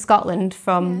coming to Scotland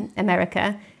from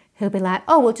America who'll be like,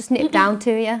 oh, we'll just nip down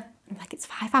to you. I'm like, it's a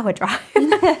 5-hour drive.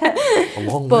 A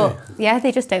long way. But yeah,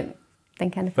 they just don't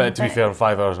think anything. But to be fair, in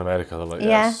 5 hours in America, they're like,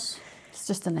 yes. It's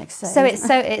just the next set. So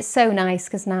it's so nice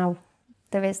because now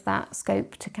there is that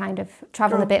scope to kind of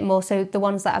travel a bit more. So the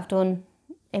ones that I've done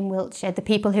in Wiltshire, the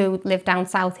people who live down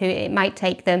south, who it might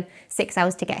take them 6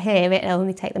 hours to get here, it'll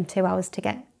only take them 2 hours to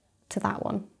get to that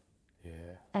one.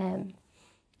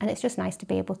 And it's just nice to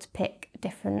be able to pick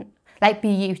different, like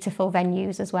beautiful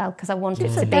venues as well, because I want it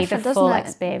to be the full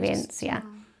experience. Yeah.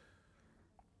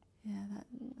 Yeah,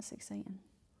 that's exciting. I'm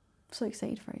so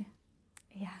excited for you.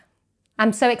 Yeah.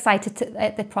 I'm so excited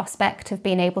at the prospect of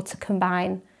being able to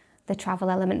combine the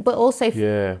travel element, but also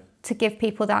to give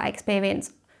people that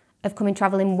experience of coming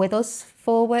travelling with us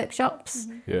for workshops.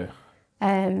 It's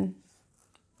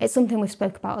something we've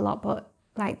spoke about a lot, but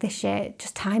like this year,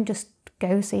 time just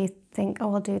goes. So you think,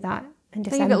 oh, I'll do that in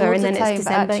December, and then it's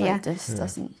December. It just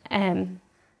doesn't.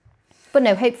 But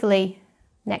no, hopefully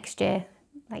next year,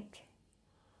 like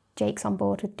Jake's on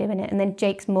board with doing it, and then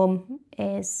Jake's mum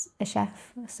is a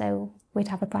chef, so we'd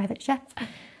have a private chef.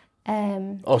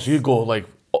 So you go like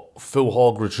full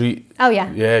hog retreat? Oh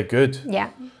yeah. Yeah, good.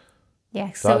 Yeah.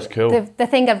 So that's cool. The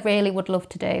thing I really would love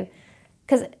to do,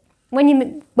 because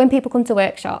when people come to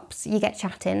workshops, you get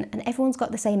chatting, and everyone's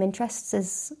got the same interests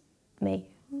as me.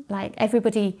 Like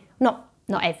everybody, not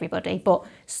everybody, but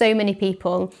so many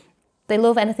people, they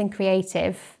love anything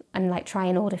creative and like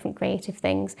trying all different creative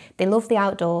things. They love the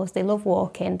outdoors, they love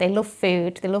walking, they love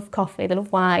food, they love coffee, they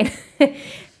love wine. So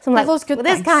I'm like,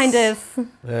 there's kind of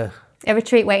a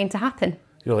retreat waiting to happen.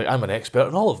 You're like, I'm an expert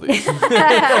in all of these.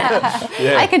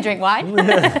 I can drink wine.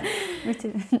 Me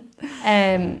too.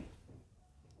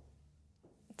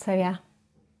 So yeah.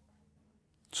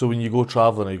 So when you go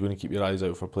travelling, are you going to keep your eyes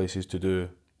out for places to do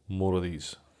more of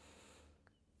these?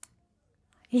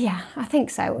 Yeah, I think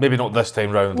so. Maybe not this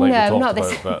time round, like we talked not about.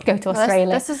 This. But Go to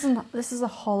Australia. This is a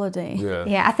holiday.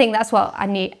 Yeah, I think that's what I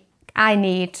need. I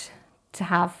need to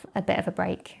have a bit of a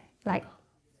break. Like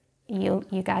you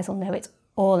guys will know, it's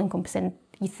all encompassing.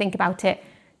 You think about it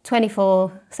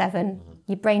 24/7.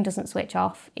 Your brain doesn't switch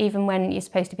off, even when you're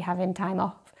supposed to be having time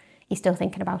off. You're still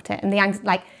thinking about it, and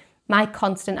my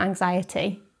constant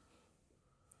anxiety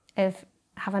of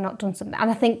have I not done something? And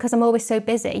I think because I'm always so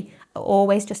busy, I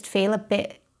always just feel a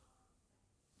bit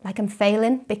like I'm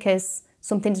failing because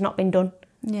something's not been done.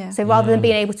 Yeah. So rather than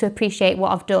being able to appreciate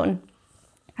what I've done,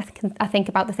 I think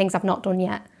about the things I've not done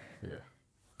yet. Yeah.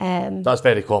 That's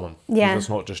very common. Yeah. It's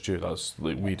not just you, that's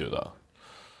like, we do that.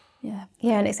 Yeah.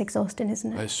 Yeah, and it's exhausting,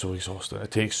 isn't it? It's so exhausting. It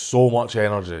takes so much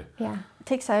energy. Yeah. It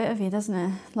takes it out of you, doesn't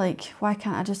it? Like, why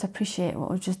can't I just appreciate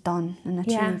what we've just done and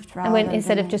achieved? Yeah. Rather And than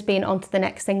instead of just being on to the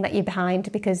next thing that you're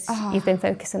behind because you've been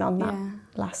focusing on that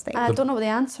last thing. I don't know what the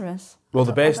answer is. Well,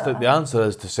 the answer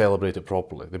is to celebrate it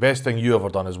properly. The best thing you ever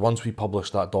done is once we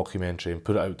published that documentary and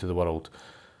put it out to the world,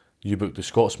 you booked the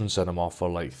Scotsman cinema for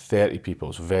like 30 people.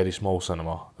 It's a very small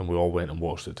cinema, and we all went and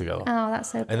watched it together. Oh,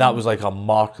 that's so cool. And that was like a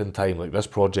mark in time. Like, this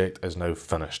project is now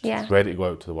finished. Yeah. It's ready to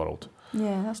go out to the world.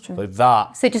 Yeah, that's true. Like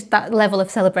that. So just that level of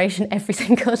celebration every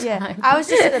single time. Yeah, I was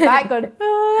just at the back going,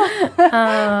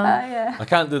 I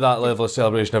can't do that level of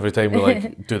celebration every time we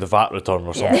like do the VAT return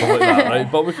or something like that,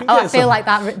 right? But we can get I feel like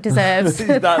that deserves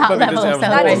that maybe level of deserves more,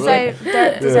 celebration.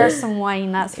 right? deserves some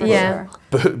wine, that's for sure.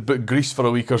 But Greece for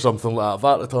a week or something like that,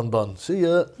 VAT return done. See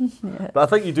ya. But I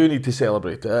think you do need to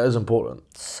celebrate it. It is important.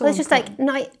 So Well, it's just like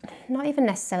not even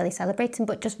necessarily celebrating,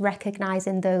 but just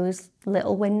recognising those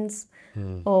little wins.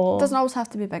 Or It doesn't always have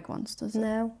to be big ones, does it?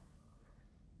 No,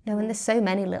 and there's so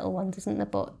many little ones, isn't there?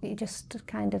 But you just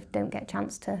kind of don't get a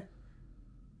chance to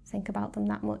think about them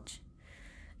that much.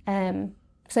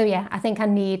 So yeah, I think I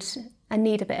need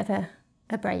a bit of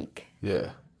a break.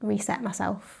 Yeah. Reset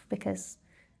myself, because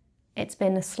it's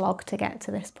been a slog to get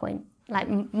to this point. Like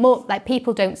more, like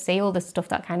people don't see all the stuff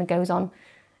that kind of goes on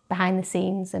behind the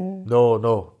scenes, and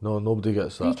No, nobody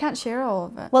gets that. You can't share all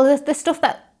of it. well, the stuff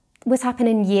that was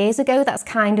happening years ago that's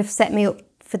kind of set me up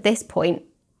for this point.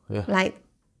 Yeah. Like,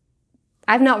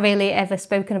 I've not really ever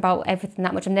spoken about everything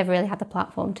that much. I've never really had the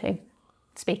platform to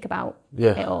speak about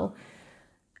it all.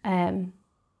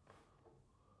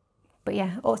 But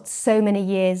yeah, so many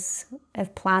years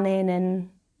of planning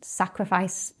and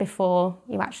sacrifice before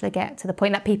you actually get to the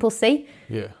point that people see.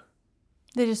 Yeah.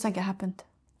 They just think it happened.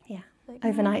 Yeah,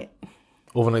 overnight.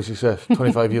 Overnight success.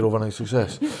 25-year overnight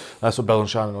success. That's what Bill and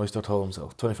Shannon always tell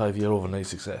themselves. 25-year overnight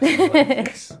success. Like,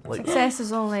 yes. Like, Success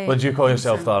is only... when do you call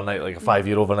yourself that night? Like a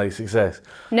 5-year overnight success?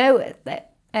 No,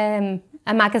 a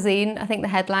magazine, I think the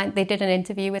headline, they did an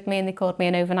interview with me and they called me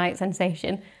an overnight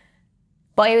sensation.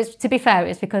 But it was, to be fair, it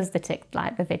was because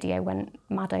the video went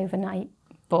mad overnight.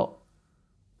 But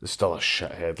it's still a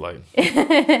shit headline. Like,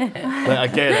 I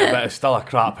get it, but it's still a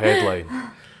crap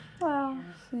headline. Well,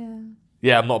 yeah.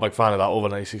 Yeah, I'm not a big fan of that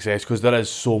overnight success, because there is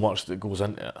so much that goes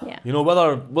into it. Yeah. You know,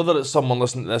 whether it's someone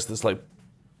listening to this that's like,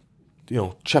 you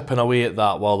know, chipping away at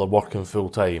that while they're working full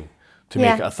time to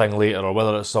make it a thing later, or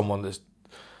whether it's someone that's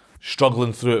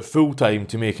struggling through it full time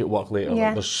to make it work later. Yeah.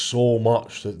 Like, there's so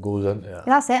much that goes into it.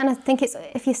 that's it. And I think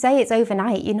if you say it's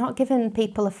overnight, you're not giving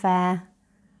people a fair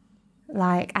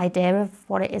idea of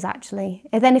what it is actually.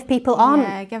 And then if people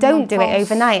don't do it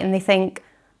overnight and they think,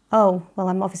 oh, well,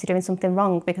 I'm obviously doing something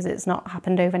wrong because it's not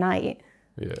happened overnight.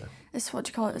 Yeah. It's, what do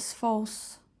you call it? It's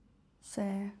false.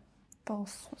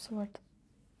 False, what's the word?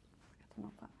 I don't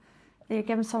know. But you're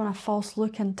giving someone a false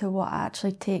look into what it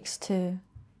actually takes to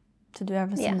do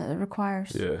everything that it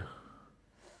requires. Yeah.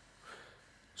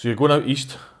 So you're going out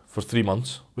east for 3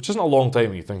 months, which isn't a long time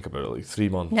when you think about it, like 3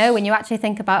 months. No, when you actually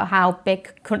think about how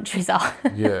big countries are.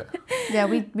 Yeah. Yeah,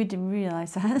 we didn't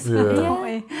realise that, Yeah. don't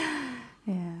we?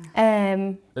 Yeah.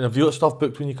 And have you got stuff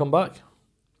booked when you come back?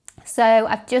 So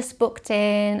I've just booked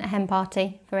in a hen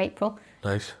party for April.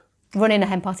 Nice. Running a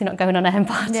hen party, not going on a hen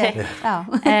party. Yeah.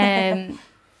 Oh.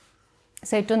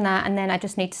 So done that, and then I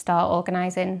just need to start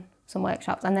organising some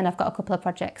workshops, and then I've got a couple of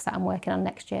projects that I'm working on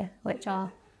next year, which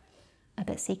are a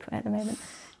bit secret at the moment.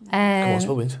 Come on,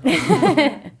 spill beans.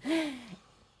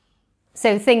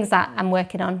 So things that I'm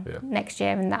working on next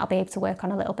year, and that I'll be able to work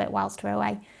on a little bit whilst we're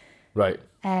away. Right.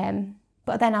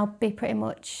 But then I'll be pretty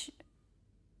much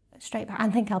straight back. I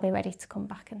think I'll be ready to come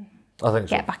back and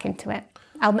get back into it.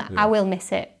 I will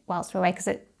miss it whilst we're away, because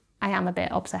I am a bit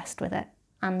obsessed with it,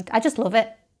 and I just love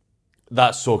it.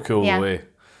 That's so cool, the way.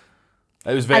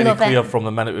 It was very clear from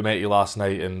the minute we met you last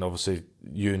night, and obviously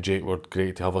you and Jake were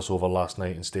great to have us over last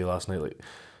night and stay last night. Like,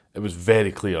 it was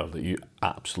very clear that you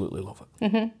absolutely love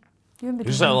it. Mm-hmm. You're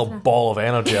just a little ball of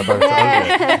energy about it,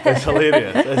 aren't you? It's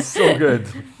hilarious. It's so good.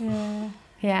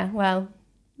 Yeah, well,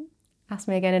 ask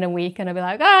me again in a week and I'll be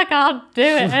like, oh, I can't do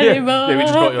it anymore. Yeah, we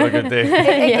just got you on a good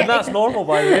day. And that's normal,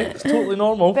 by the way. It's totally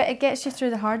normal. But it gets you through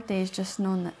the hard days, just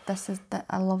knowing that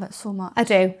I love it so much. I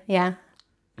do, yeah.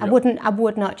 I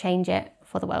would not change it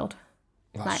for the world.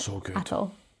 That's so good. At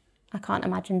all. I can't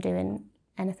imagine doing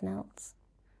anything else.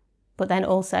 But then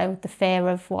also the fear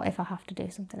of what if I have to do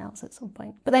something else at some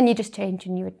point. But then you just change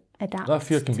and you adapt. That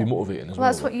fear can be motivating as well.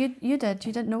 Well, that's what you did.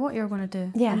 You didn't know what you were going to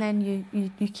do. Yeah. And then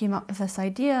you came up with this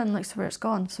idea, and look where it's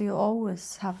gone. So you'll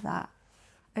always have that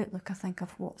outlook, I think,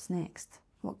 of what's next.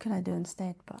 what can I do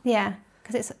instead? But yeah,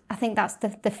 because I think that's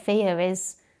the fear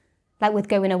is, like with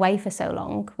going away for so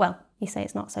long. Well, you say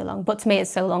it's not so long, but to me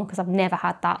it's so long because I've never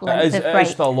had that length of break. It is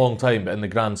still a long time, but in the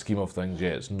grand scheme of things, yeah,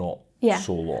 it's not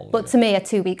so long. But to me, a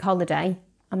 2-week holiday,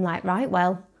 I'm like, right,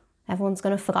 well, everyone's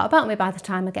going to forget about me by the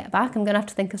time I get back. I'm going to have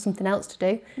to think of something else to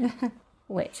do,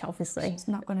 which obviously... It's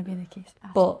not going to be the case.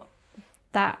 But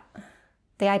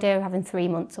the idea of having 3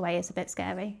 months away is a bit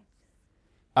scary.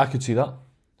 I could see that.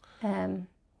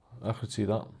 I could see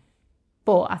that.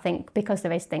 But I think because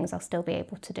there is things I'll still be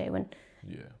able to do, and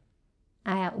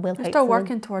I will hopefully... still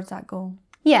working towards that goal.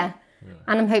 Yeah.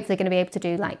 And I'm hopefully going to be able to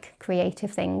do like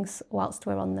creative things whilst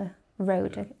we're on the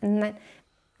road. And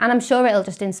I'm sure it'll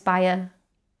just inspire...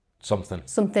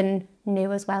 Something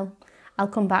new as well. I'll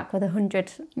come back with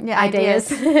 100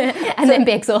 ideas and then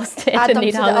be exhausted Add and them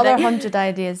need to a holiday. the other 100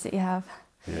 ideas that you have.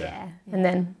 Yeah. And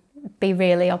then be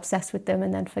really obsessed with them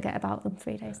and then forget about them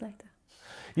 3 days later.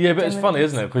 Yeah, but it's funny,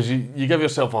 isn't it? Because you give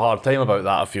yourself a hard time about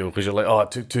that, I feel, because you're like, oh,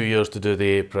 it took 2 years to do the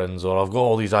aprons, or I've got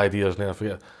all these ideas and then I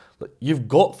forget. Like, you've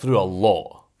got through a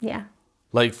lot. Yeah.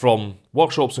 Like from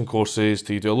workshops and courses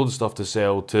to you do a load of stuff to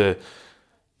sell to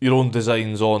your own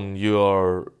designs on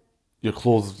your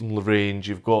clothing range,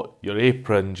 you've got your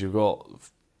aprons, you've got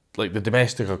like the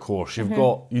Domestica course, you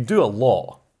do a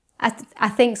lot. I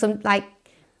think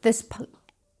there's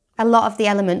a lot of the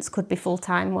elements could be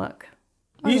full-time work.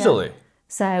 Easily. Yeah.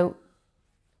 So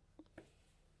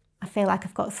I feel like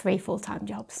I've got 3 full-time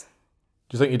jobs.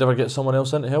 Do you think you'd ever get someone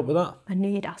else in to help with that? I knew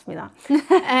you'd ask me that.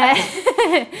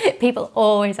 People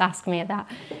always ask me that.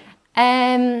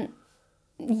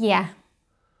 Yeah.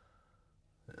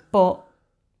 But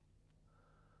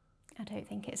I don't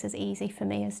think it's as easy for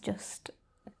me as just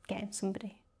getting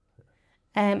somebody.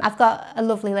 I've got a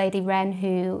lovely lady, Ren,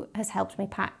 who has helped me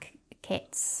pack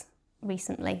kits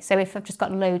recently. So if I've just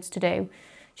got loads to do,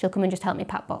 she'll come and just help me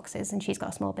pack boxes, and she's got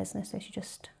a small business, so she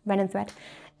just... Ren and Thread.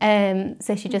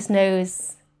 So she just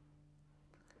knows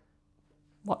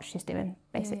what she's doing,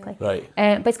 basically. Right.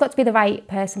 But it's got to be the right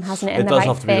person, hasn't it? And it does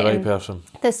have to be the right person.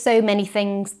 There's so many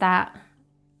things that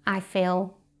I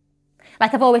feel...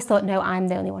 Like, I've always thought, no, I'm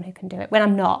the only one who can do it, when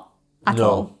I'm not at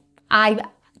all. I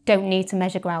don't need to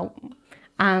measure grout,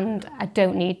 and I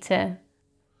don't need to,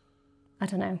 I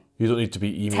don't know. You don't need to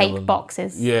be emailing. Take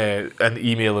boxes. Yeah, and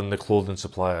emailing the clothing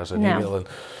suppliers and emailing.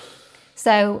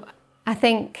 So I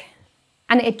think,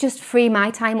 and it just free my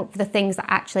time up for the things that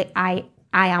actually I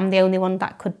am the only one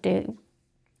that could do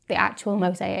the actual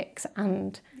mosaics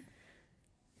and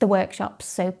the workshops.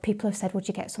 So people have said, would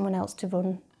you get someone else to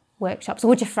run workshops? Or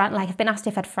would you, I've been asked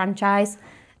if I'd franchise,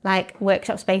 like,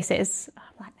 workshop spaces. I'm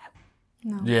like,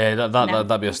 no. Yeah,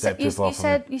 that'd be a step too far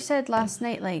for me. You said last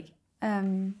night, like,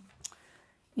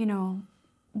 you know,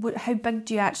 how big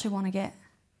do you actually want to get?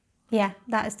 Yeah,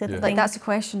 that is the thing. Like, that's the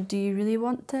question. Do you really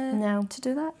want to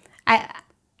do that?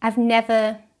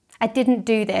 I didn't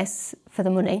do this for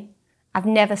the money. I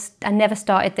never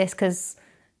started this because,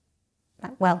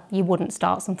 well, you wouldn't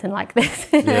start something like this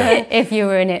if you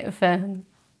were in it for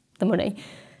the money.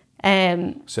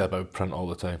 Say about print all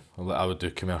the time. I would do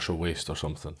commercial waste or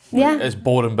something. Yeah. Like, it's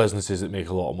boring businesses that make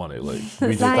a lot of money. Like,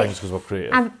 we do things because we're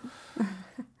creative.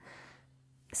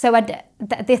 So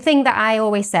the thing that I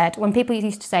always said, when people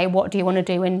used to say, what do you want to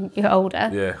do when you're older?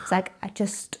 Yeah. It's like, I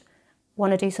just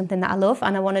want to do something that I love,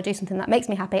 and I want to do something that makes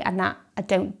me happy, and that I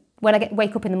don't, when I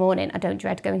wake up in the morning, I don't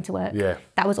dread going to work. Yeah.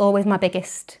 That was always my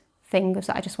biggest thing, was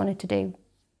that I just wanted to do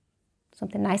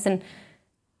something nice, and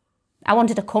I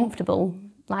wanted a comfortable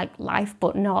life,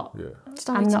 but not. Yeah.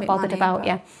 I'm not bothered about.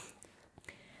 Yeah.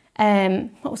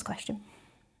 What was the question?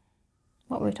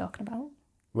 What were we talking about?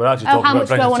 We're actually talking how about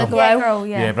much do I want to grow?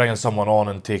 Yeah, bringing someone on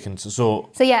and taking so.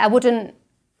 So yeah,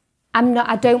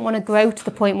 I don't want to grow to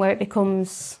the point where it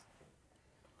becomes.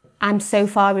 I'm so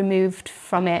far removed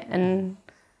from it, and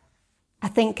I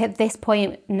think at this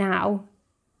point now,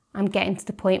 I'm getting to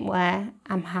the point where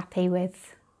I'm happy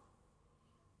with.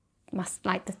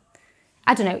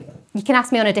 I don't know, you can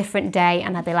ask me on a different day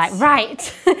and I'd be like, right,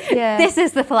 this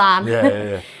is the plan.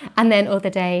 Yeah. And then other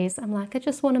days, I'm like, I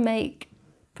just want to make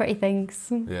pretty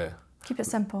things. Yeah. Keep it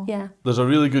simple. Yeah. There's a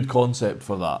really good concept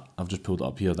for that. I've just pulled it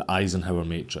up here, the Eisenhower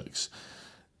matrix.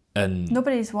 And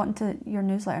nobody's wanting your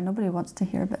newsletter. Nobody wants to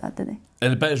hear about that, do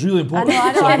they? But it's really important.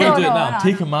 I know, so I'm going to do it now. I'm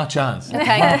taking my chance.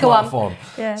 Okay, go on. Platform.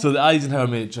 Yeah. So the Eisenhower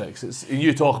matrix.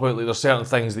 You talk about, like, there's certain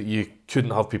things that you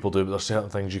couldn't have people do, but there's certain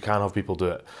things you can have people do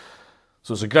it.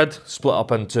 So it's a grid split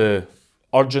up into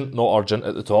urgent, not urgent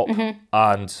at the top,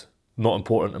 and not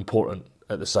important, important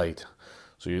at the side.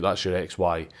 So that's your X,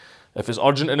 Y. If it's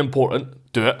urgent and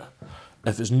important, do it.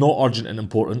 If it's not urgent and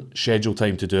important, schedule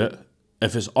time to do it.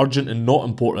 if it's urgent and not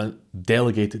important,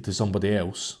 delegate it to somebody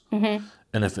else. And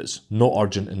if it's not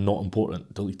urgent and not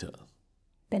important, delete it.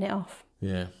 Bin it off.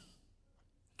 Yeah.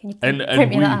 Can you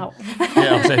print me that out?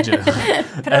 Yeah, I'll send you.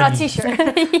 Put it on a t-shirt.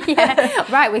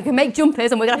 Right, we can make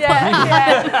jumpers and we're going to put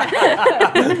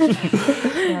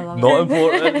Not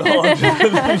important, not urgent.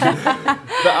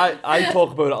 But I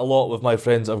talk about it a lot with my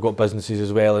friends. I've got businesses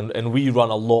as well, and we run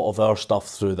a lot of our stuff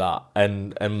through that.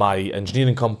 And in my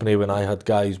engineering company, when I had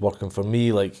guys working for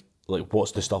me, like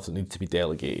what's the stuff that needs to be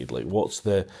delegated? Like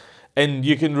and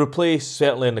you can replace,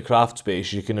 certainly in the craft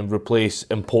space, you can replace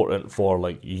important for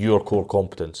like your core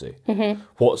competency.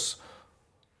 What's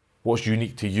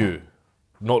unique to you,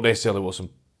 not necessarily what's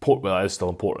important. Well, that is still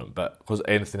important, but because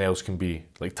anything else can be,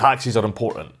 like taxes are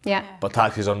important. Yeah. But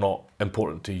taxes are not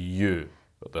important to you.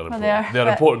 But they're important. They are, they're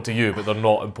important to you, but they're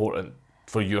not important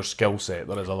for your skill set.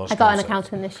 There is other. I got an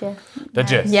accountant this year. Did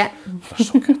you? Yeah. They're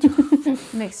so good.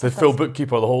 Makes The sense. full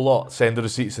bookkeeper, the whole lot. Send the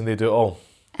receipts and they do it all.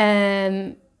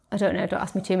 I don't know. Don't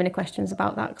ask me too many questions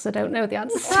about that because I don't know the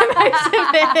answers to most of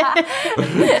it.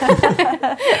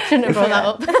 Shouldn't have brought that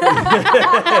up.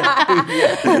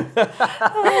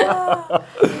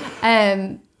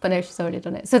 But no, she's already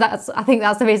done it. So I think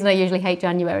that's the reason I usually hate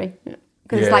January,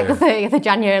 because it's like the 30th of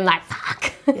January and like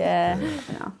fuck. Yeah.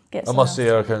 I must say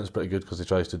our accountant's pretty good because he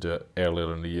tries to do it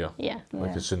earlier in the year. Yeah.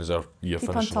 Like as soon as our year Keep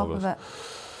on finishes. top of it.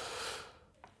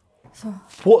 So.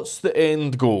 What's the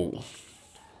end goal?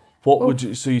 What would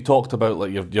you? So you talked about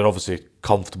like you're obviously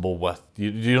comfortable with.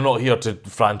 You're not here to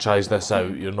franchise this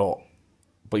out. You're not,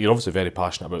 but you're obviously very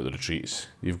passionate about the retreats.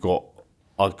 You've got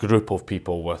a group of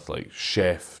people with like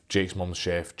chef, Jake's mum's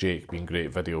chef, Jake being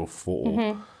great video,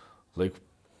 photo, like.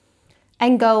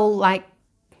 End goal, like,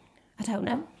 I don't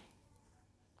know.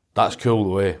 That's cool the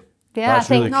way. Yeah, that's I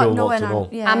think really cool not to know.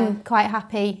 Yeah. I'm quite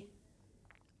happy.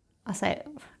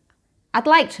 I'd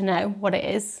like to know what it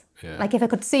is. Yeah. Like if I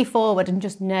could see forward and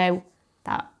just know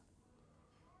that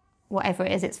whatever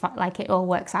it is, it's like it all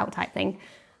works out type thing.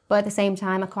 But at the same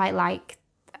time, I quite like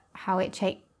how it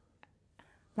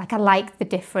like I like the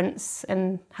difference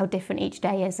and how different each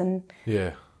day is, and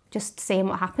just seeing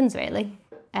what happens really.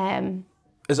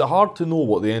 Is it hard to know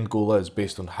what the end goal is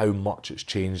based on how much it's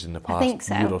changed in the past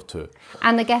year or two?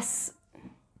 And I guess,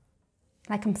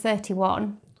 like I'm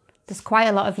 31, there's quite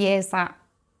a lot of years that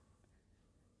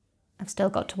I've still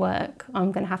got to work.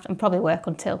 I'm probably work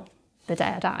until the day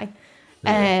I die.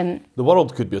 Yeah. The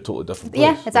world could be a totally different place.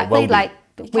 Yeah, exactly. Like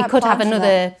we could have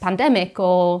another pandemic,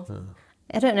 or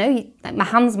I don't know. Like my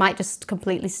hands might just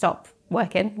completely stop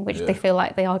working, which they feel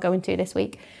like they are going to this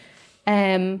week.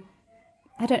 I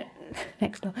don't.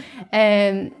 Next door.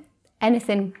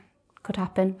 Anything could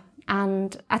happen,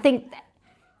 and I think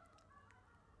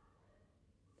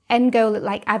end goal.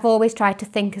 Like I've always tried to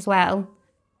think as well.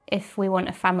 If we want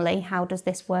a family, how does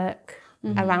this work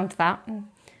around that?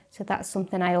 So that's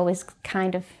something I always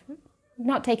kind of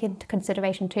not take into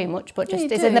consideration too much, but just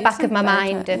is in the back of my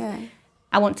mind.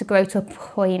 I want to grow to a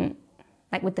point,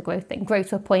 like with the growth thing, grow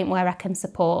to a point where I can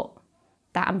support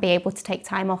that and be able to take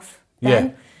time off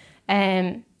then.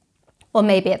 Or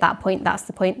maybe at that point, that's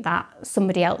the point that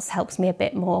somebody else helps me a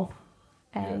bit more.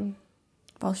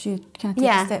 Whilst you kind of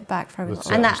take a step back from it.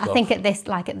 And that, I think at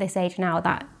this age now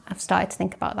that I've started to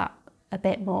think about that a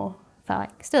bit more, for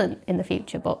like still in the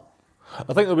future, but. I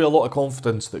think there'll be a lot of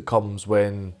confidence that comes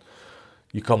when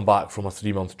you come back from a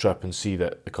 3-month trip and see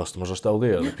that the customers are still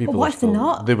there. The people what if they're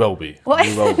not? They will be. What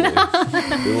they will be.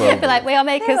 They will be like, we are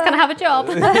makers, can I have a job?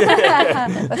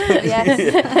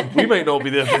 Yes. We might not be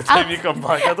there by the time you come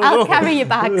back, I don't know. I'll carry your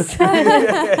bags.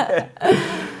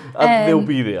 They'll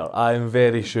be there. I'm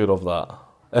very sure of that.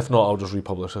 If not, I'll just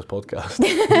republish this podcast.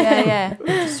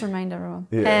 Just remind everyone.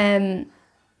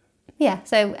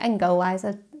 So end goal wise,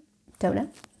 I don't know.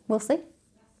 We'll see.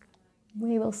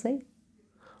 We will see.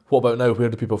 What about now? Where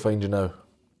do people find you now?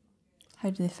 How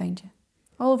do they find you?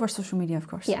 All over social media, of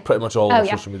course. Yeah. Pretty much all over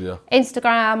social media.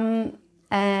 Instagram,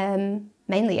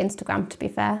 mainly Instagram to be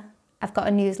fair. I've got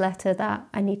a newsletter that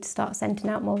I need to start sending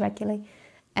out more regularly.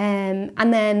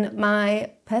 And then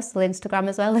my personal Instagram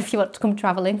as well, if you want to come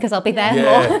travelling, because I'll be there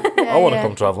more. I want to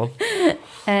come travelling.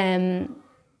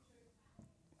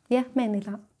 Mainly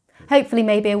that. Hopefully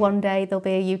maybe one day there'll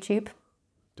be a YouTube.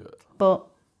 Do it. But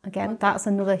again, that's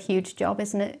another huge job,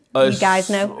 isn't it? You guys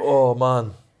know. Oh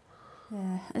man.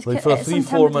 Yeah. Like for a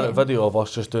 3-4 minute video of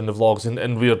us just doing the vlogs,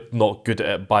 and we're not good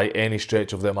at it by any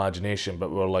stretch of the imagination,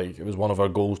 but we're like, it was one of our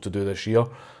goals to do this year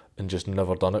and just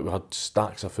never done it. We had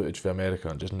stacks of footage for America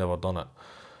and just never done it.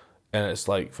 And it's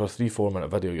like, for a 3-4 minute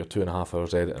video, you're 2.5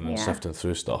 hours editing and sifting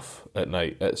through stuff at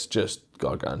night. It's just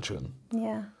gargantuan.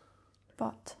 Yeah.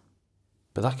 But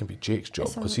But that can be Jake's job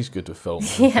because he's good with film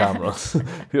and cameras.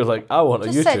 You're like, I want a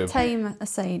YouTube. Just set time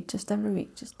aside, just every week,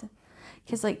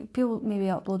 because like people maybe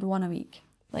upload one a week.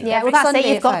 Like yeah, well, that's it.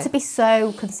 You've got to be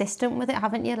so consistent with it,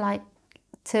 haven't you? Like,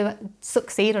 to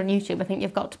succeed on YouTube, I think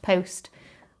you've got to post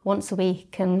once a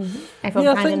week, and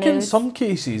everyone kind of knows. In some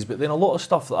cases, but then a lot of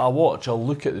stuff that I watch, I'll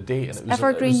look at the date and it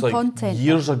was like content.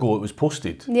 Years ago it was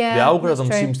posted. Yeah, the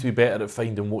algorithm seems to be better at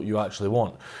finding what you actually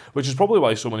want, which is probably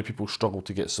why so many people struggle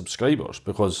to get subscribers,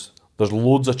 because there's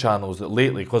loads of channels that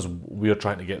lately, because we're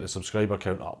trying to get the subscriber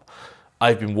count up,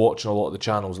 I've been watching a lot of the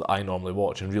channels that I normally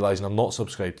watch and realising I'm not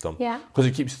subscribed to them. Yeah. Because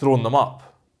it keeps throwing them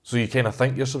up. So you kind of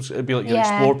think you're subscribed. It'd be like your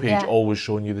explore page always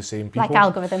showing you the same people. Like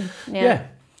algorithm. Yeah.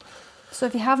 So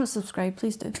if you haven't subscribed,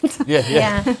 please do.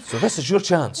 Yeah. So this is your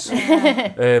chance.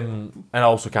 And I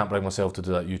also can't bring myself to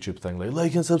do that YouTube thing,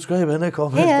 like and subscribe in the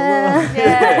comments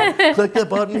below. Click the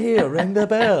button here, ring the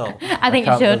bell. I think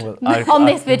you should. On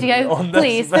this video,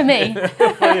 please, for me.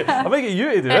 I might get you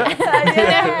to do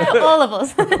it. All of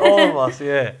us. All of us,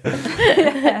 yeah.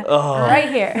 Oh. Right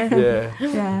here.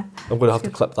 Yeah. I'm going to have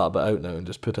to clip that bit out now and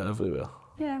just put it everywhere.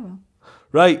 Yeah, I will.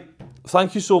 Right.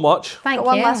 Thank you so much. Thank you.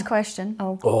 One last question.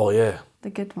 Oh, yeah. The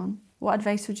good one. What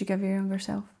advice would you give your younger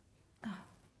self?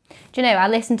 Do you know, I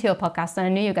listened to your podcast and I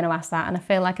knew you were going to ask that, and I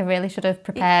feel like I really should have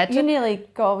prepared. You nearly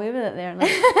got away with it there.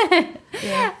 Like.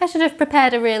 I should have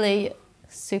prepared a really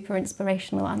super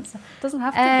inspirational answer. Doesn't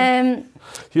have to be.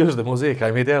 Here's the mosaic I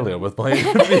made earlier with my...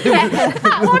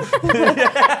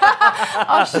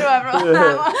 I'll show everyone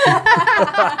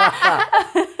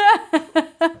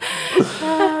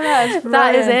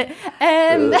that is it.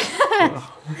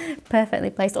 Perfectly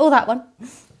placed. Oh, that one.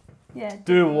 Yeah.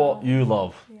 Do what you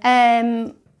love.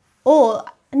 Or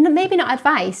maybe not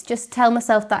advice, just tell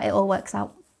myself that it all works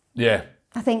out. Yeah.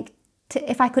 I think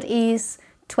if I could ease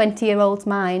 20-year-old's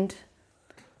mind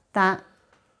that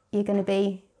you're going to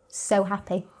be so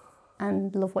happy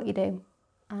and love what you do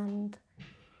and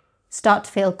start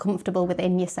to feel comfortable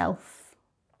within yourself.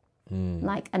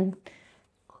 Like, and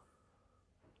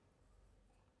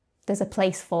there's a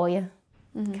place for you,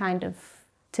 kind of,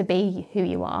 to be who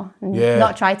you are and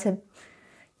not try to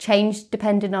change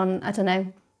depending on, I don't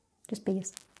know, just be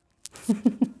yourself.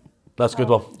 That's a good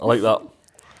one. I like that.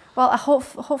 Well,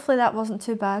 hopefully that wasn't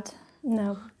too bad.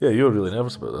 No. Yeah, you were really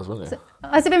nervous about this, weren't you?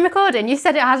 Has it been recording? You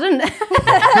said it hasn't.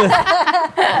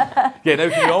 Yeah, now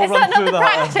can we all run through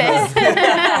that?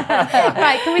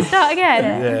 Right, can we start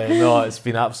again? Yeah, no, it's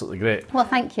been absolutely great. Well,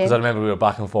 thank you. Because I remember we were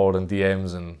back and forward in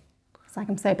DMs and... It's like,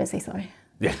 I'm so busy, sorry.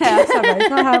 Yeah, sorry, it's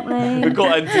not happening. We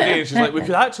got in today and she's like, we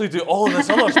could actually do all of this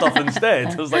other stuff instead.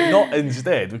 I was like, not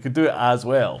instead, we could do it as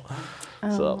well.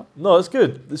 So, no, it's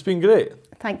good. It's been great.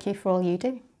 Thank you for all you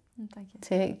do. Thank you.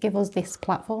 To give us this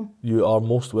platform. You are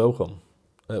most welcome.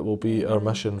 It will be our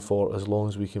mission for as long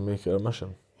as we can make it our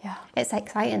mission. Yeah. It's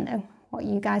exciting though, what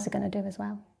you guys are going to do as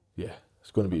well. Yeah,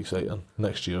 it's going to be exciting.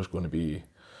 Next year's going to be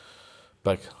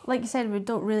big. Like you said, we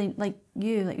don't really,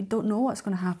 we don't know what's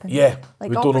going to happen. Yeah,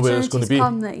 like, we don't know where it's going to be.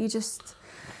 Come that you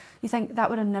think that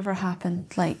would have never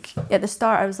happened. Like, at the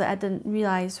start, I was like, I didn't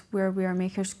realise where We Are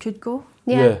Makers could go.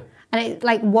 Yeah. And it's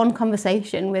like one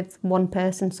conversation with one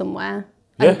person somewhere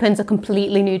opens a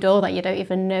completely new door that you don't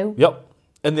even know. Yep.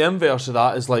 And the inverse of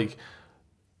that is like,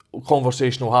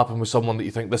 conversation will happen with someone that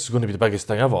you think this is going to be the biggest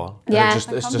thing ever. Yeah. It's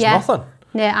just nothing.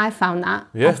 Yeah, I found that.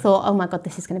 Yeah. I thought, oh my God,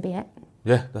 this is going to be it.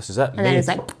 Yeah, this is it. And then it's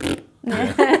like...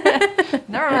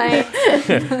 Never mind.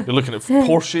 You're looking at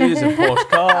Porsches and Porsche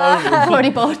cars. I've already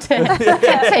bought it.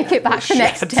 Take it back the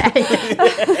next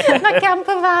day. My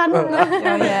camper van.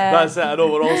 That's it. I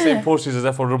know we're all saying Porsches as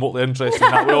if we're remotely interested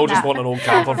in that. We all just want an old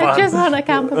camper van. Just want a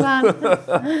camper van.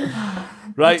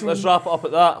 Right, let's wrap it up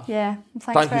at that. Yeah.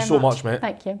 Thank you so much, mate.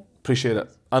 Thank you. Appreciate it.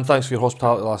 And thanks for your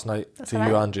hospitality last night to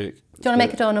you and Jake. Do you want to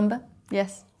make a door number?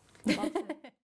 Yes.